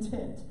word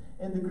content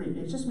in the Greek,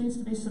 it just means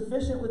to be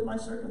sufficient with my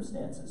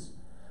circumstances.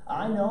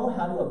 I know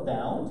how to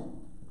abound,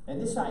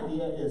 and this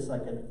idea is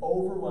like an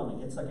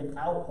overwhelming, it's like an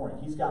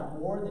outpouring. He's got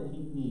more than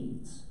he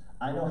needs.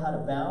 I know how to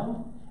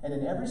abound, and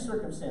in every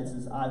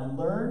circumstances, I've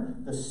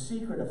learned the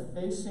secret of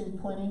facing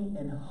plenty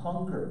and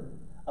hunger,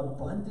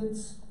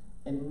 abundance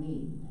and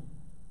need.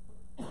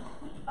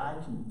 I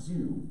can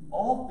do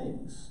all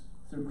things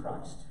through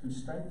Christ who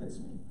strengthens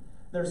me.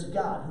 There's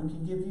God who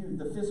can give you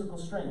the physical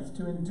strength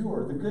to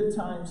endure the good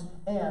times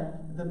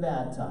and the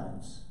bad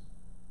times.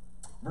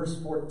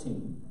 Verse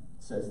 14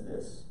 says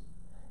this,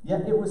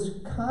 yet it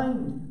was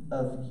kind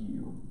of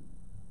you.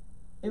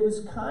 It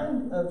was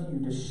kind of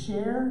you to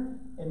share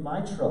in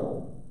my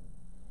trouble.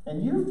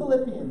 And you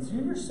Philippians,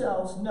 you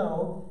yourselves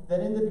know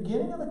that in the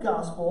beginning of the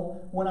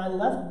gospel, when I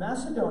left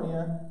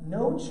Macedonia,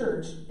 no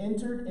church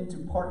entered into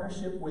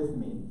partnership with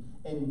me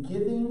in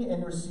giving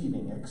and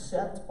receiving,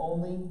 except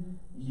only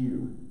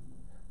you.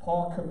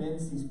 Paul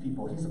commends these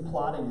people. He's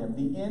applauding them.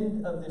 The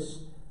end of this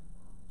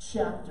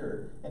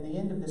chapter and the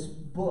end of this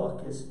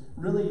book is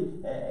really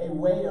a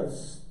way of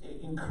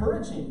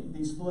encouraging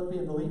these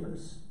Philippian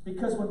believers.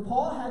 Because when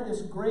Paul had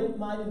this great,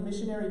 mighty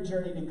missionary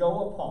journey to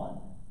go upon,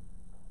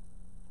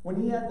 when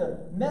he had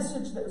the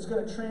message that was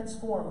going to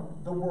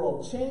transform the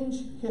world,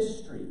 change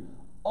history,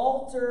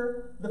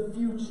 alter the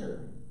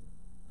future,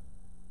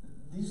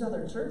 these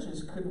other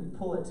churches couldn't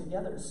pull it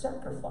together to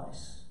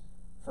sacrifice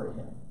for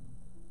him.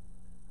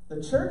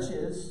 The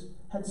churches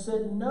had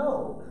said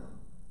no.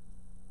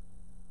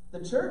 The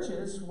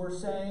churches were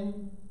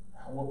saying,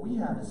 what we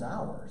have is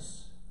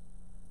ours.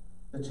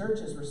 The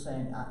churches were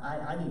saying,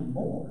 I need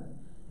more.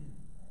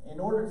 In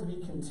order to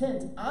be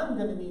content, I'm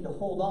going to need to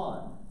hold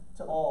on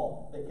to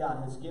all that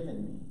God has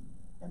given me.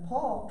 And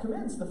Paul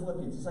commends the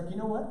Philippians. He's like, you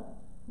know what?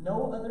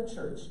 No other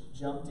church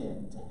jumped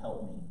in to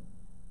help me.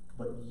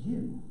 But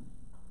you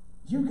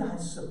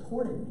guys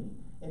supported me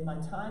in my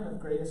time of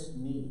greatest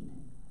need.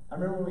 I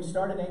remember when we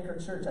started Anchor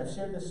Church, I've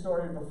shared this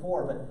story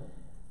before, but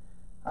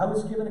I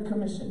was given a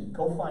commission.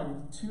 Go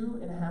find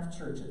 2.5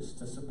 churches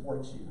to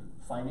support you,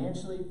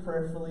 financially,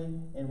 prayerfully,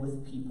 and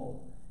with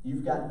people.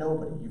 You've got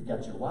nobody. You've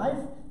got your wife,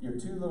 your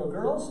 2 little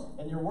girls,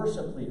 and your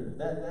worship leader.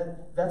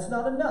 That's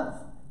not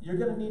enough. You're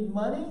going to need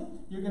money.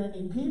 You're going to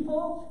need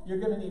people. You're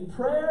going to need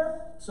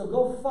prayer. So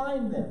go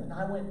find them. And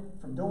I went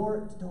from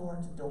door to door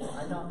to door.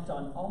 I knocked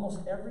on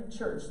almost every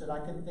church that I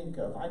could think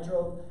of. I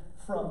drove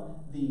from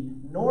the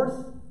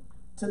north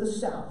to the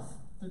south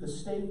through the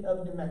state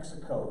of New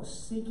Mexico,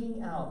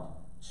 seeking out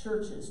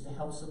churches to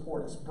help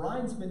support us.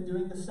 Brian's been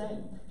doing the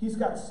same. He's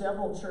got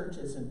several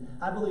churches, and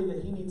I believe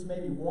that he needs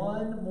maybe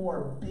one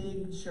more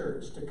big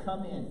church to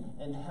come in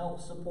and help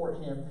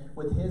support him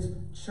with his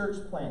church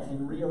plant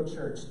in Rio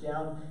Church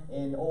down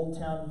in Old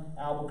Town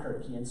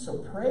Albuquerque. And so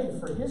pray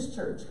for his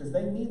church, because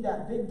they need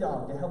that big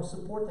dog to help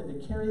support them,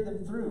 to carry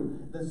them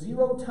through the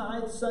zero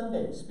tithe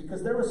Sundays,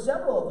 because there were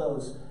several of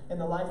those in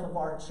the life of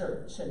our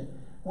church. And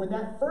when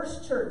that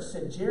first church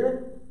said,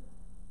 Jared,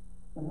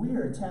 we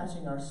are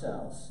attaching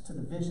ourselves to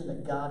the vision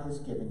that God has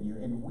given you,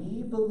 and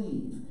we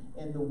believe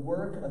in the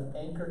work of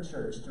Anchor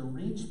Church to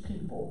reach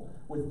people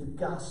with the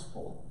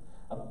gospel,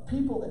 of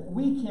people that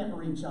we can't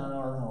reach on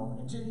our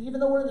own. And even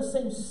though we're in the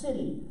same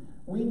city,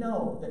 we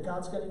know that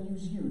God's going to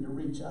use you to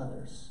reach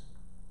others.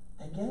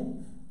 They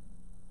gave.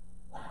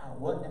 Wow,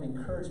 what an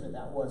encouragement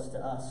that was to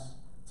us,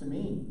 to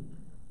me.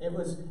 It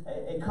was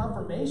a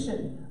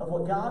confirmation of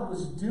what God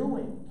was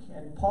doing.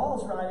 And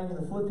Paul's writing in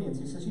the Philippians.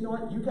 He says, you know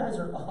what? You guys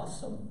are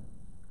awesome.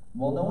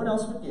 Well, no one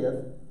else would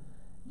give.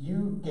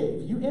 You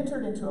gave. You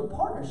entered into a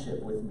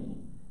partnership with me,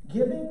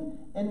 giving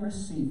and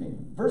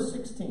receiving. Verse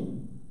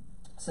 16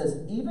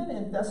 says, even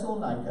in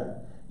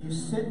Thessalonica, you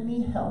sent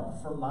me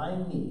help for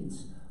my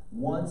needs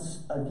once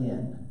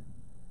again.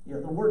 You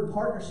know, the word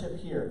partnership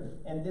here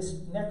and this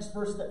next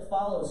verse that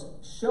follows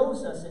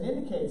shows us and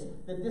indicates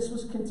that this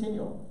was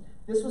continual.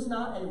 This was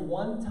not a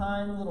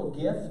one-time little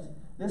gift.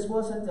 This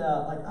wasn't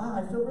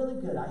I feel really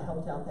good. I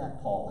helped out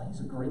that Paul. He's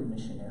a great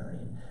missionary.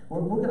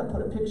 We're going to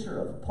put a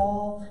picture of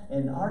Paul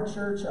and our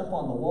church up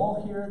on the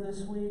wall here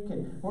this week,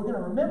 and we're going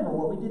to remember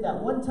what we did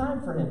that one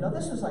time for him. No,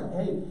 this was like,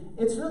 hey,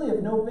 it's really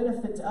of no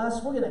benefit to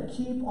us. We're going to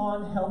keep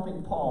on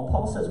helping Paul.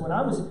 Paul says, when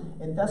I was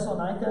in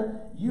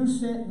Thessalonica, you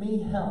sent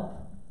me help.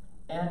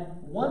 And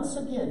once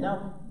again,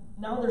 now,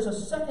 now there's a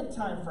second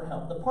time for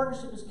help. The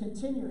partnership is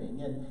continuing,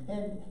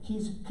 and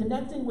he's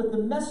connecting with the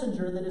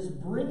messenger that is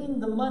bringing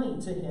the money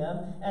to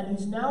him, and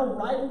he's now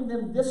writing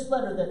them this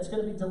letter that's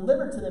going to be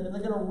delivered to them, and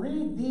they're going to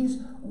read these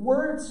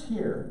words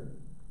here.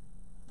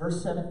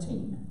 Verse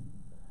 17.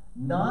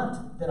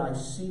 Not that I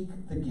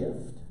seek the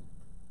gift,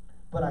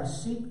 but I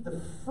seek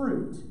the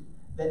fruit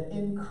that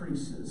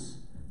increases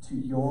to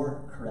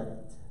your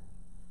credit.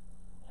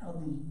 You know,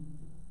 the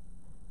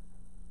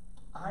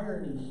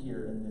irony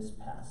here in this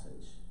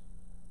passage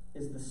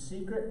is the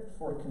secret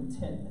for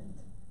contentment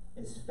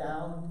is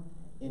found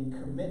in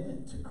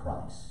commitment to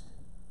Christ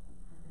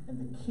and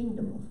the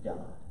kingdom of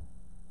God.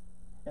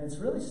 And it's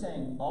really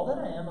saying, all that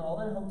I am, all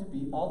that I hope to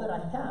be, all that I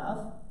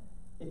have,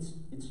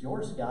 it's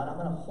yours, God. I'm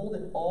going to hold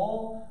it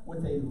all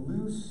with a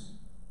loose,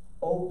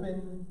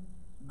 open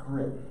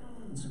grip.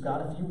 And so,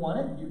 God, if you want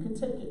it, you can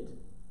take it.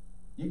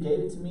 You gave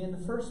it to me in the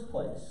first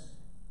place.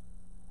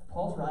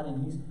 Paul's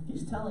writing,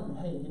 he's telling me,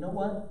 hey, you know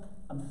what?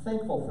 I'm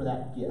thankful for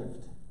that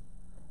gift.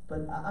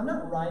 But I'm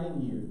not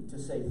writing you to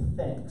say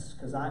thanks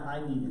because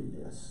I needed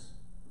this.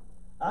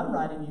 I'm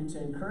writing you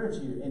to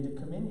encourage you and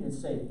to commend you and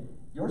say,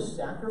 your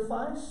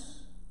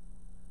sacrifice,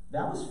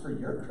 that was for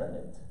your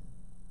credit.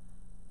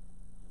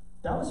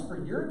 That was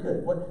for your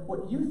good.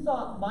 What you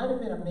thought might have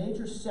been a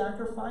major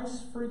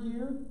sacrifice for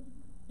you,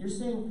 you're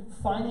seeing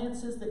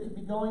finances that could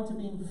be going to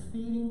being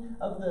feeding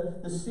of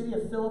the city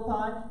of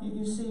Philippi.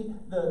 You see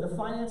the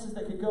finances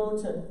that could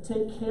go to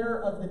take care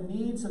of the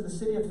needs of the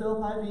city of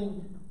Philippi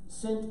being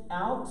sent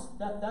out.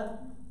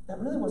 That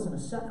really wasn't a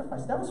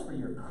sacrifice. That was for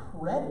your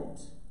credit.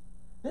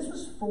 This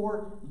was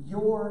for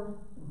your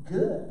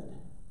good.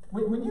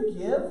 When you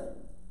give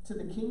to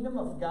the kingdom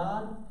of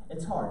God,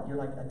 it's hard. You're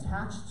like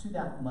attached to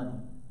that money.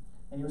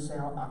 And you would say,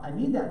 I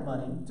need that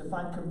money to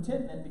find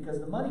contentment because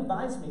the money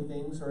buys me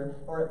things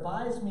or it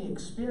buys me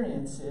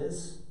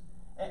experiences.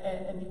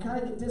 And you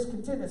kind of get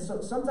discontented. So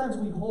sometimes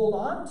we hold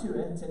on to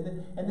it.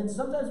 And then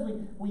sometimes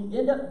we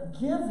end up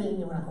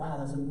giving. And we're like, wow,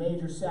 that's a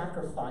major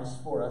sacrifice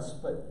for us.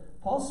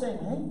 But Paul's saying,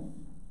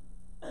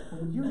 hey,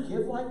 when you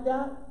give like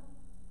that,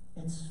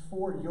 it's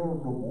for your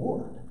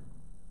reward.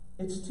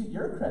 It's to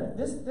your credit.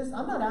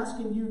 I'm not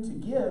asking you to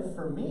give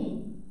for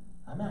me.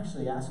 I'm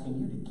actually asking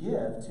you to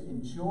give to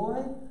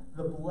enjoy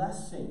the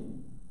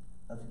blessing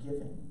of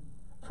giving.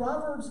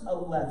 Proverbs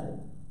 11,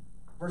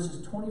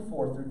 verses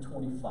 24 through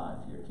 25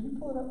 here. Can you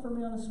pull it up for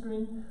me on the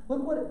screen?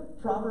 Look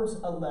what Proverbs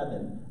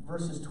 11,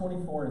 verses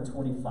 24 and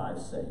 25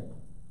 say.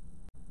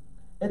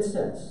 It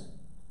says,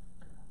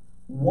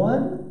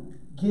 one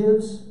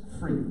gives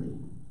freely,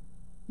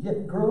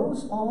 yet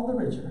grows all the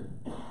richer.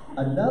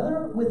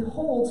 Another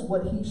withholds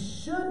what he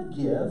should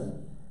give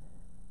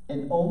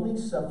and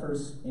only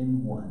suffers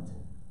in want.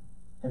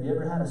 Have you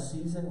ever had a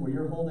season where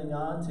you're holding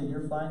on to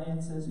your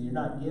finances and you're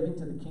not giving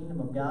to the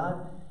kingdom of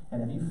God? And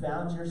have you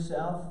found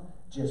yourself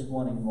just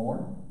wanting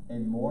more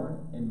and more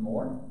and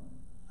more?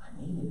 I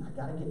need it. I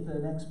got to get to the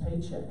next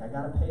paycheck. I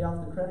got to pay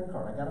off the credit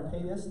card. I got to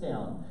pay this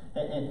down.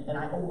 And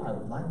I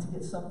would like to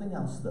get something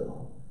else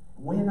though.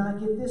 When I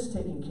get this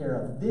taken care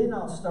of, then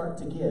I'll start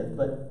to give.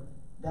 But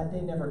that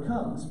day never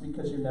comes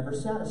because you're never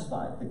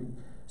satisfied, the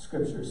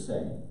scriptures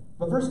say.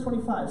 But verse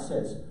 25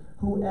 says,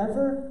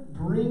 whoever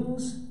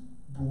brings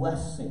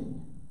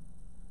blessing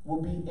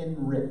will be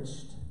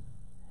enriched,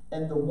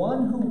 and the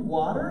one who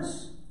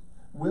waters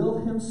will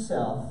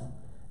himself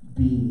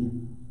be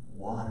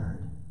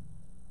watered.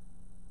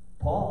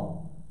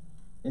 Paul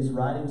is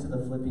writing to the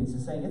Philippians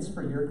and saying it's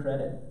for your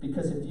credit,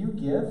 because if you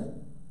give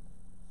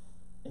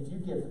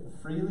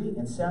freely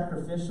and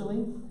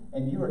sacrificially,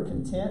 and you are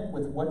content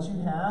with what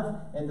you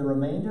have and the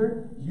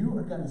remainder, you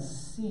are going to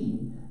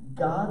see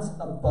God's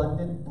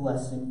abundant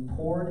blessing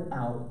poured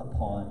out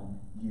upon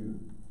you.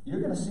 You're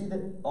going to see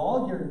that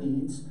all your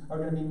needs are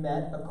going to be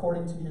met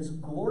according to his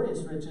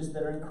glorious riches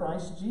that are in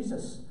Christ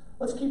Jesus.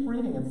 Let's keep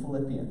reading in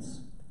Philippians.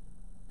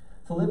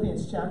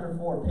 Philippians chapter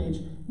 4,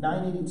 page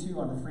 982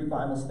 on the free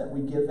Bibles that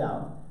we give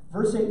out.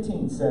 Verse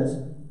 18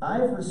 says, I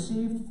have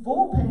received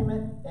full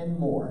payment and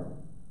more.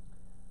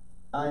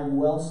 I am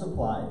well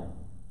supplied,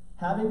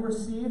 having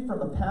received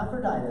from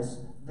Epaphroditus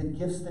the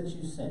gifts that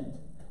you sent.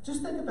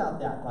 Just think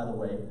about that, by the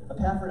way.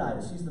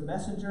 Epaphroditus, he's the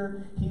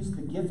messenger. He's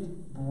the gift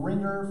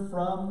bringer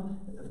from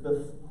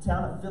the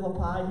town of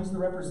Philippi. He's the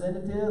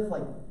representative.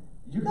 Like,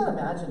 you got to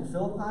imagine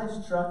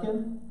Philippi's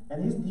trucking,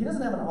 and he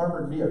doesn't have an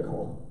armored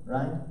vehicle,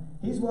 right?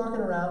 He's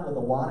walking around with a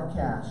wad of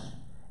cash,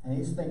 and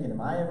he's thinking,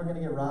 am I ever going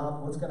to get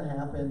robbed? What's going to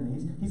happen?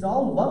 And he's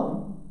all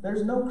alone.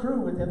 There's no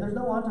crew with him. There's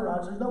no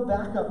entourage. There's no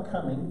backup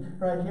coming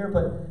right here,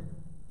 but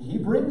he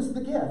brings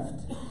the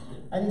gift.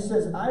 And he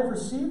says, I've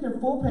received in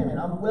full payment.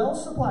 I'm well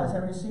supplied,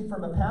 having received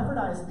from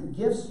Epaphroditus the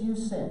gifts you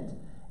sent,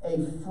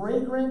 a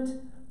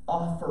fragrant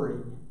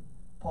offering.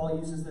 Paul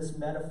uses this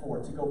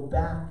metaphor to go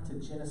back to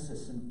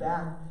Genesis and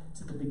back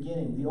to the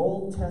beginning. The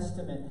Old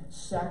Testament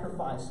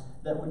sacrifice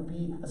that would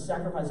be a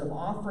sacrifice of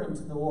offering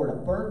to the Lord, a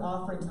burnt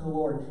offering to the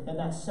Lord. And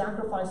that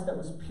sacrifice that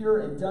was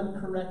pure and done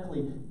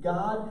correctly,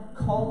 God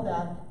called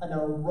that an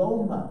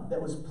aroma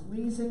that was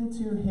pleasing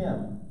to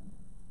him.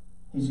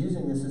 He's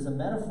using this as a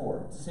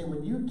metaphor to say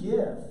when you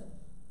give,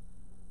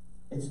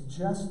 it's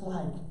just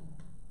like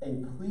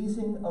a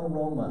pleasing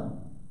aroma,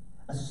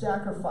 a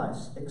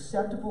sacrifice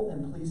acceptable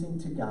and pleasing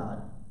to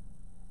God.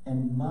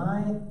 And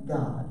my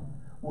God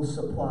will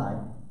supply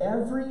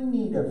every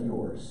need of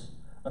yours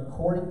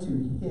according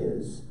to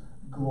his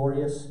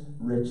glorious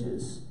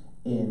riches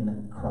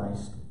in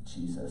Christ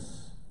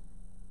Jesus.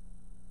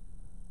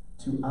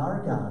 To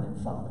our God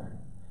and Father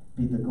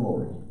be the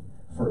glory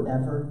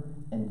forever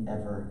and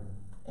ever.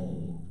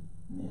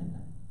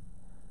 Amen.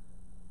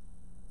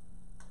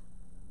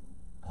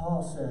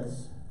 Paul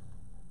says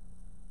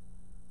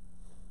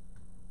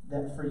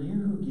that for you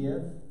who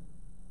give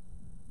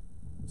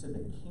to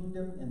the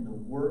kingdom and the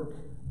work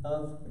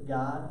of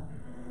God,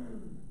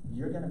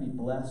 you're going to be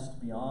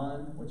blessed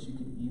beyond what you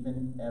could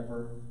even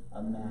ever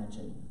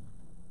imagine.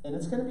 And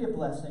it's going to be a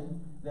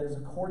blessing that is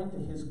according to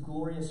his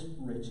glorious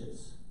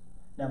riches.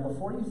 Now,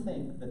 before you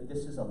think that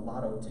this is a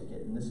lotto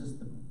ticket and this is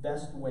the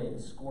best way to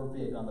score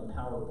big on the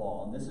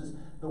Powerball and this is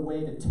the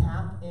way to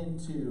tap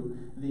into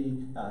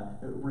the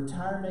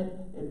retirement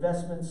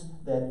investments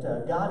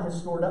that God has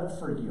stored up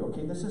for you,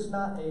 okay, this is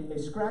not a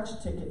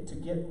scratch ticket to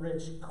get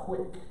rich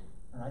quick.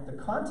 All right?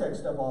 The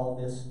context of all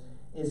of this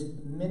is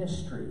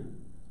ministry.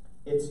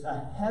 It's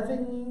a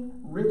heavenly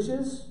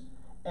riches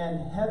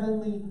and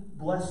heavenly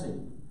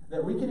blessing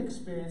that we can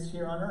experience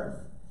here on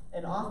earth.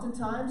 And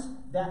oftentimes,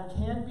 that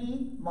can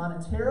be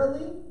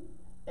monetarily,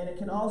 and it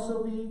can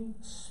also be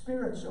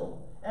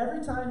spiritual.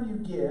 Every time you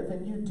give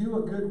and you do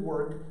a good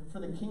work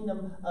for the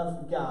kingdom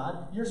of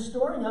God, you're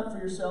storing up for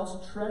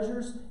yourselves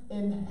treasures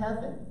in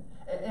heaven.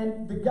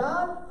 And the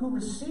God who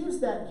receives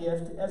that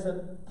gift as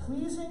a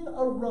pleasing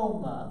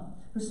aroma,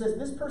 who says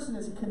this person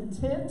is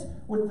content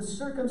with the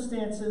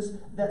circumstances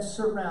that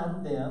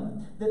surround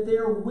them, that they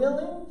are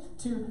willing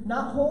to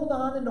not hold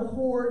on and to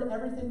hoard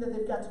everything that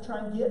they've got to try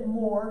and get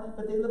more,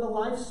 but they live a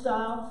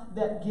lifestyle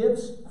that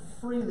gives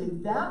freely.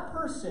 That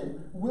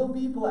person will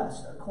be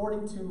blessed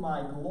according to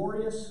my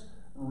glorious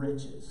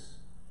riches.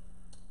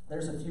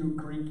 There's a few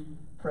Greek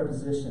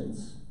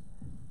prepositions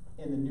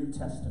in the New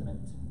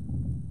Testament.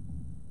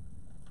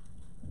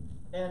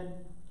 And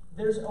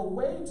there's a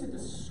way to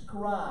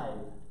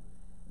describe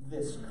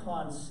this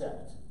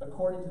concept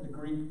according to the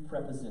Greek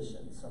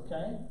prepositions,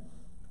 okay?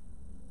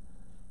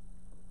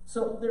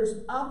 So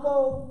there's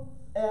apo,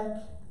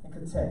 ek, and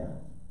katea.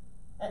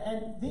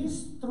 And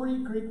these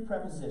three Greek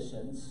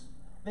prepositions,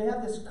 they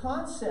have this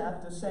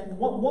concept of saying,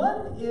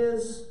 one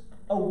is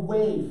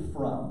away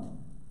from.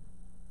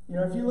 You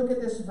know, if you look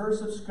at this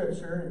verse of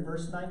Scripture in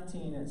verse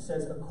 19, it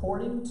says,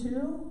 according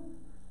to,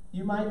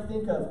 you might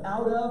think of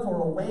out of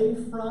or away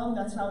from.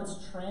 That's how it's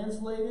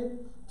translated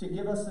to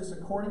give us this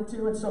according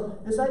to. And so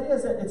this idea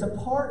is that it's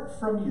apart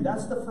from you.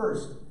 That's the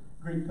first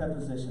Greek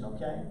preposition,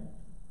 okay?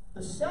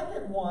 The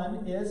second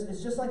one is,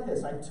 it's just like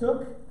this. I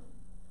took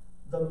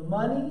the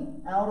money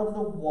out of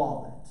the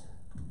wallet.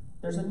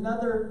 There's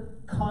another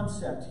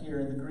concept here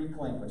in the Greek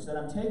language, that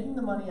I'm taking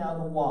the money out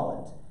of the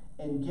wallet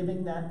and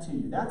giving that to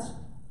you. That's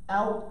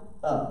out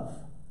of.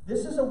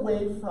 This is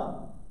away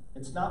from.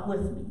 It's not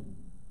with me.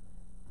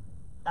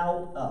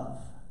 Out of.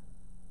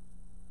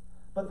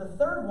 But the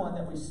third one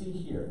that we see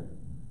here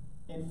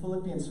in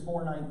Philippians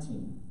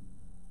 4:19,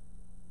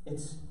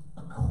 it's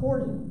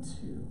according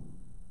to.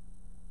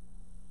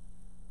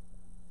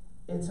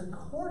 It's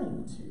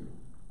according to.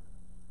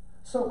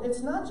 So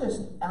it's not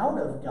just out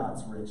of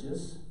God's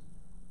riches.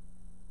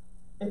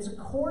 It's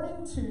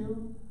according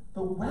to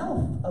the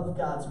wealth of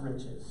God's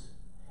riches.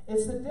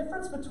 It's the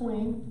difference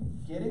between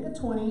getting a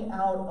 20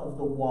 out of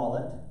the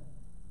wallet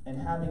and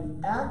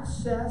having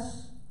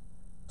access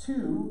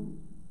to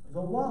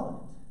the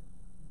wallet.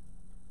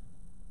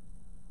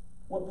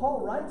 What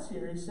Paul writes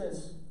here, he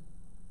says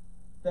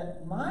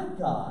that my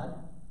God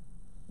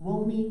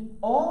will meet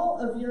all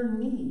of your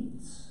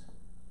needs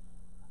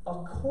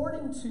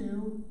according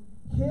to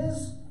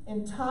his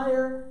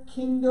entire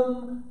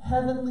kingdom,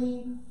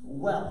 heavenly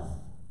wealth.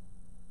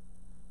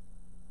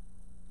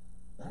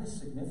 That is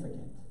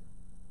significant.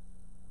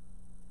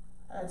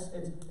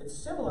 It's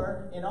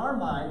similar in our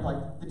mind,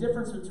 like the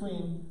difference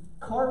between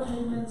car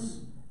payments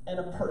and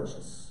a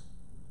purchase.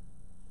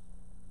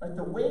 Like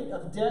the weight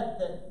of debt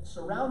that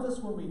surrounds us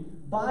when we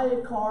buy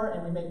a car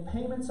and we make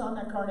payments on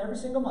that car, and every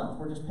single month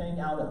we're just paying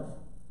out of.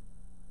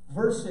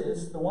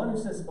 Versus the one who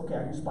says, okay,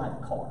 I can just buy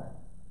the car.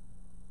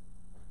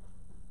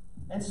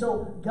 And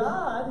so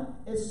God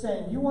is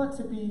saying, you want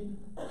to be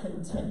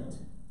content.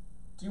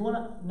 Do you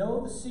want to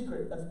know the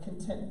secret of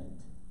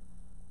contentment?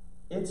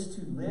 It's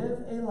to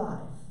live a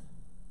life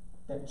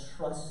that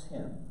trusts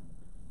him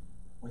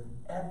with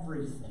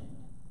everything.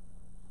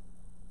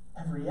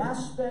 Every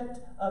aspect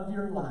of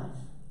your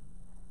life.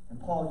 And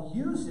Paul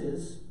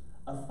uses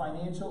a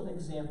financial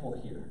example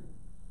here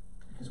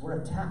because we're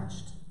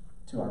attached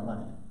to our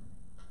money.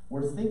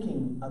 We're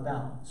thinking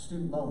about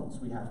student loans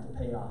we have to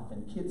pay off,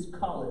 and kids'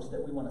 college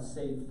that we want to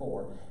save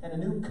for, and a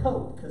new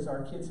coat because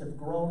our kids have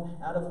grown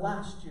out of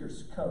last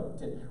year's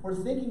coat. And we're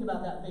thinking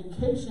about that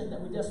vacation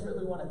that we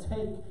desperately want to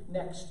take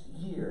next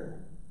year.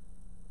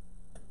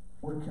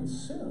 we're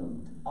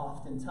consumed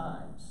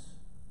oftentimes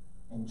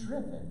and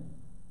driven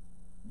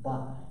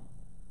by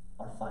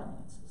our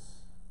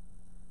finances.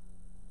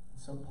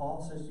 So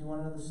Paul says, you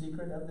want to know the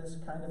secret of this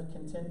kind of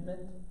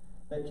contentment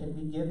that can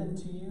be given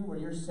to you, where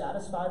you're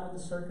satisfied with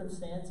the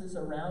circumstances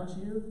around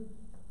you?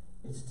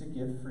 It's to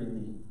give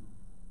freely,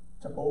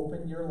 to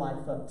open your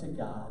life up to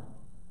God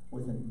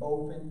with an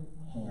open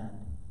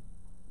hand,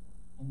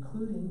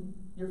 including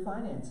your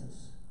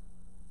finances.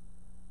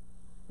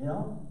 You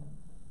know,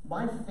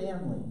 my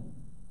family,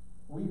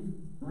 we've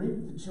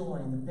reaped the joy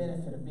and the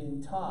benefit of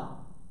being taught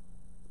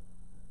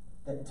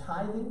that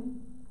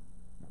tithing,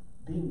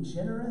 being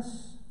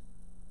generous,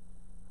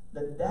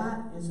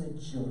 that is a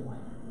joy.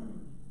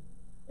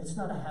 It's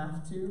not a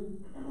have to.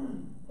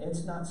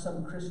 It's not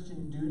some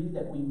Christian duty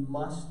that we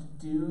must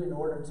do in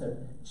order to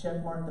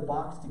check mark the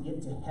box to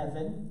get to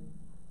heaven.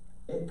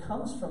 It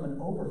comes from an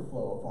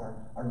overflow of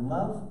our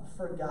love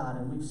for God,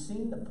 and we've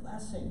seen the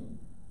blessing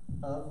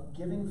of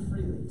giving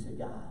freely to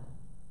God.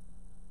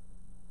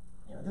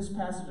 You know, this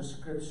passage of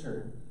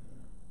Scripture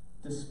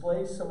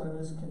displays someone who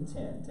is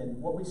content,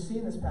 and what we see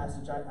in this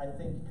passage, I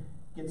think,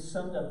 gets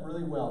summed up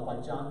really well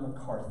by John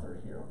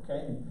MacArthur here,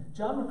 okay? And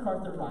John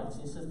MacArthur writes,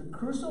 he says, the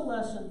crucial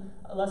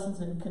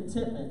lessons in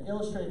contentment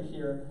illustrated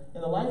here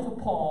in the life of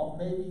Paul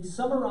may be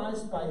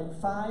summarized by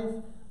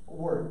 5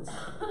 words.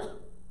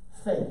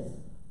 Faith,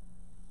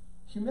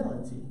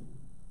 humility,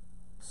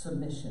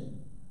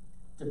 submission,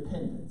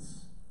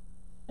 dependence,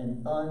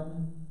 and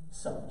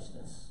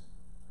unselfishness.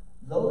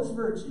 Those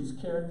virtues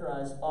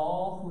characterize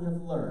all who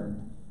have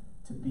learned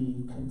to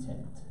be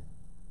content.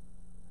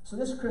 So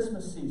this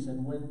Christmas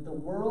season, when the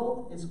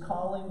world is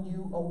calling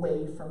you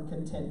away from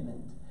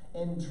contentment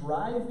and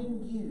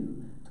driving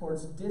you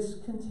towards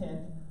discontent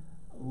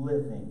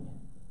living,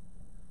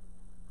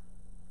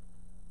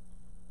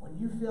 when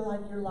you feel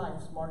like your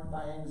life's marked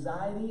by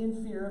anxiety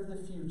and fear of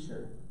the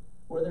future,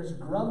 where there's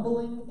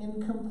grumbling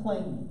and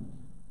complaining,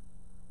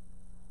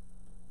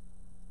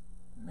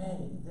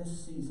 may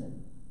this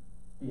season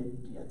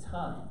be a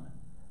time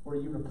where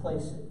you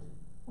replace it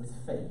with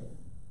faith,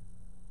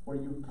 where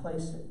you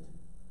replace it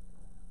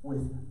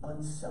with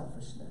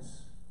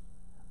unselfishness,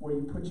 where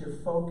you put your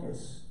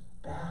focus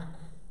back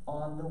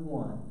on the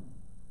one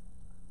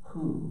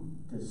who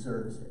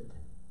deserves it.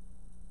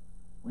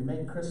 We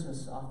make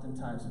Christmas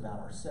oftentimes about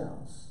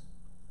ourselves.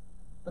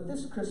 But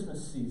this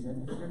Christmas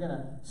season, if you're going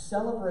to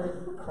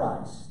celebrate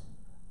Christ,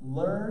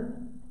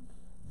 learn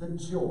the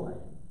joy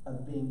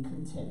of being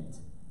content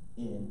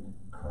in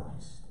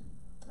Christ.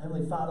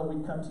 Heavenly Father,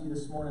 we come to you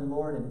this morning,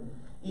 Lord, and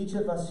each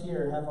of us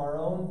here have our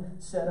own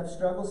set of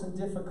struggles and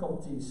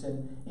difficulties,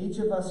 and each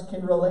of us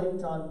can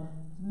relate on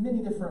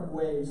many different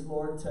ways,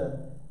 Lord, to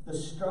the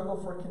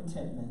struggle for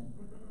contentment.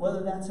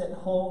 Whether that's at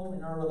home,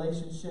 in our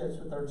relationships,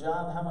 with our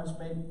job, how much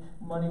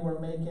money we're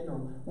making, or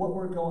what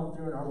we're going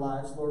through in our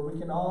lives, Lord, we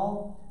can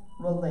all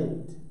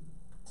relate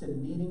to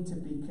needing to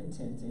be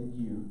content in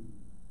you.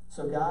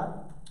 So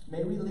God,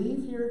 may we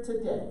leave here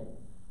today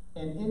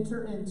and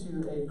enter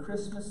into a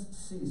Christmas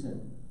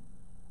season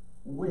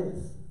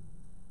with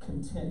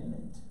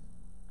contentment.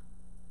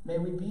 May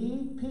we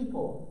be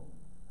people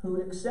who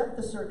accept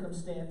the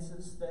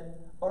circumstances that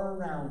are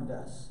around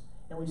us,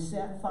 and we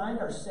find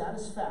our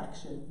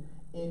satisfaction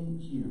in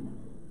you.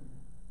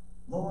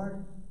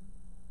 Lord,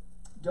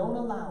 don't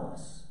allow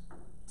us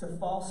to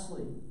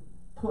falsely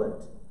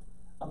put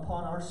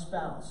upon our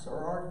spouse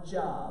or our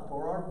job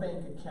or our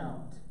bank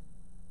account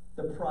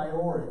the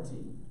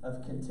priority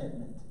of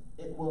contentment.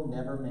 It will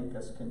never make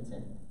us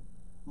content.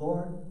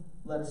 Lord,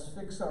 let us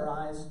fix our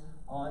eyes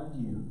on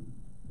you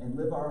and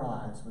live our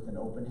lives with an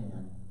open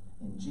hand.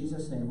 In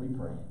Jesus' name we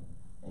pray.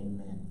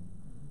 Amen.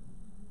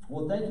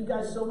 Well, thank you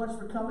guys so much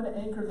for coming to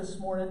Anchor this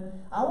morning.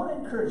 I want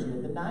to encourage you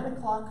at the 9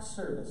 o'clock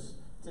service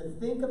to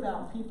think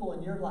about people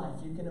in your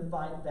life you can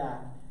invite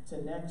back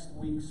to next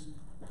week's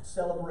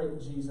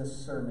Celebrate Jesus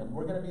sermon.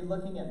 We're going to be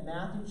looking at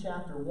Matthew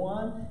chapter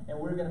 1, and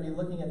we're going to be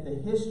looking at the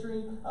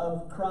history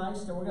of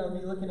Christ, and we're going to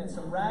be looking at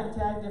some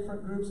ragtag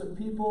different groups of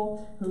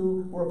people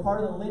who were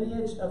part of the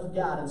lineage of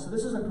God. And so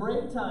this is a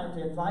great time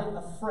to invite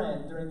a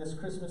friend during this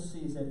Christmas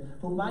season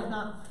who might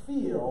not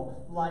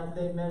feel like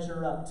they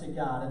measure up to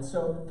God. And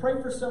so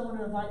pray for someone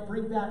to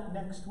bring back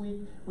next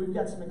week. We've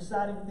got some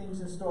exciting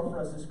things in store for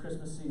us this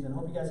Christmas season.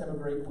 Hope you guys have a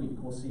great week.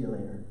 We'll see you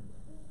later.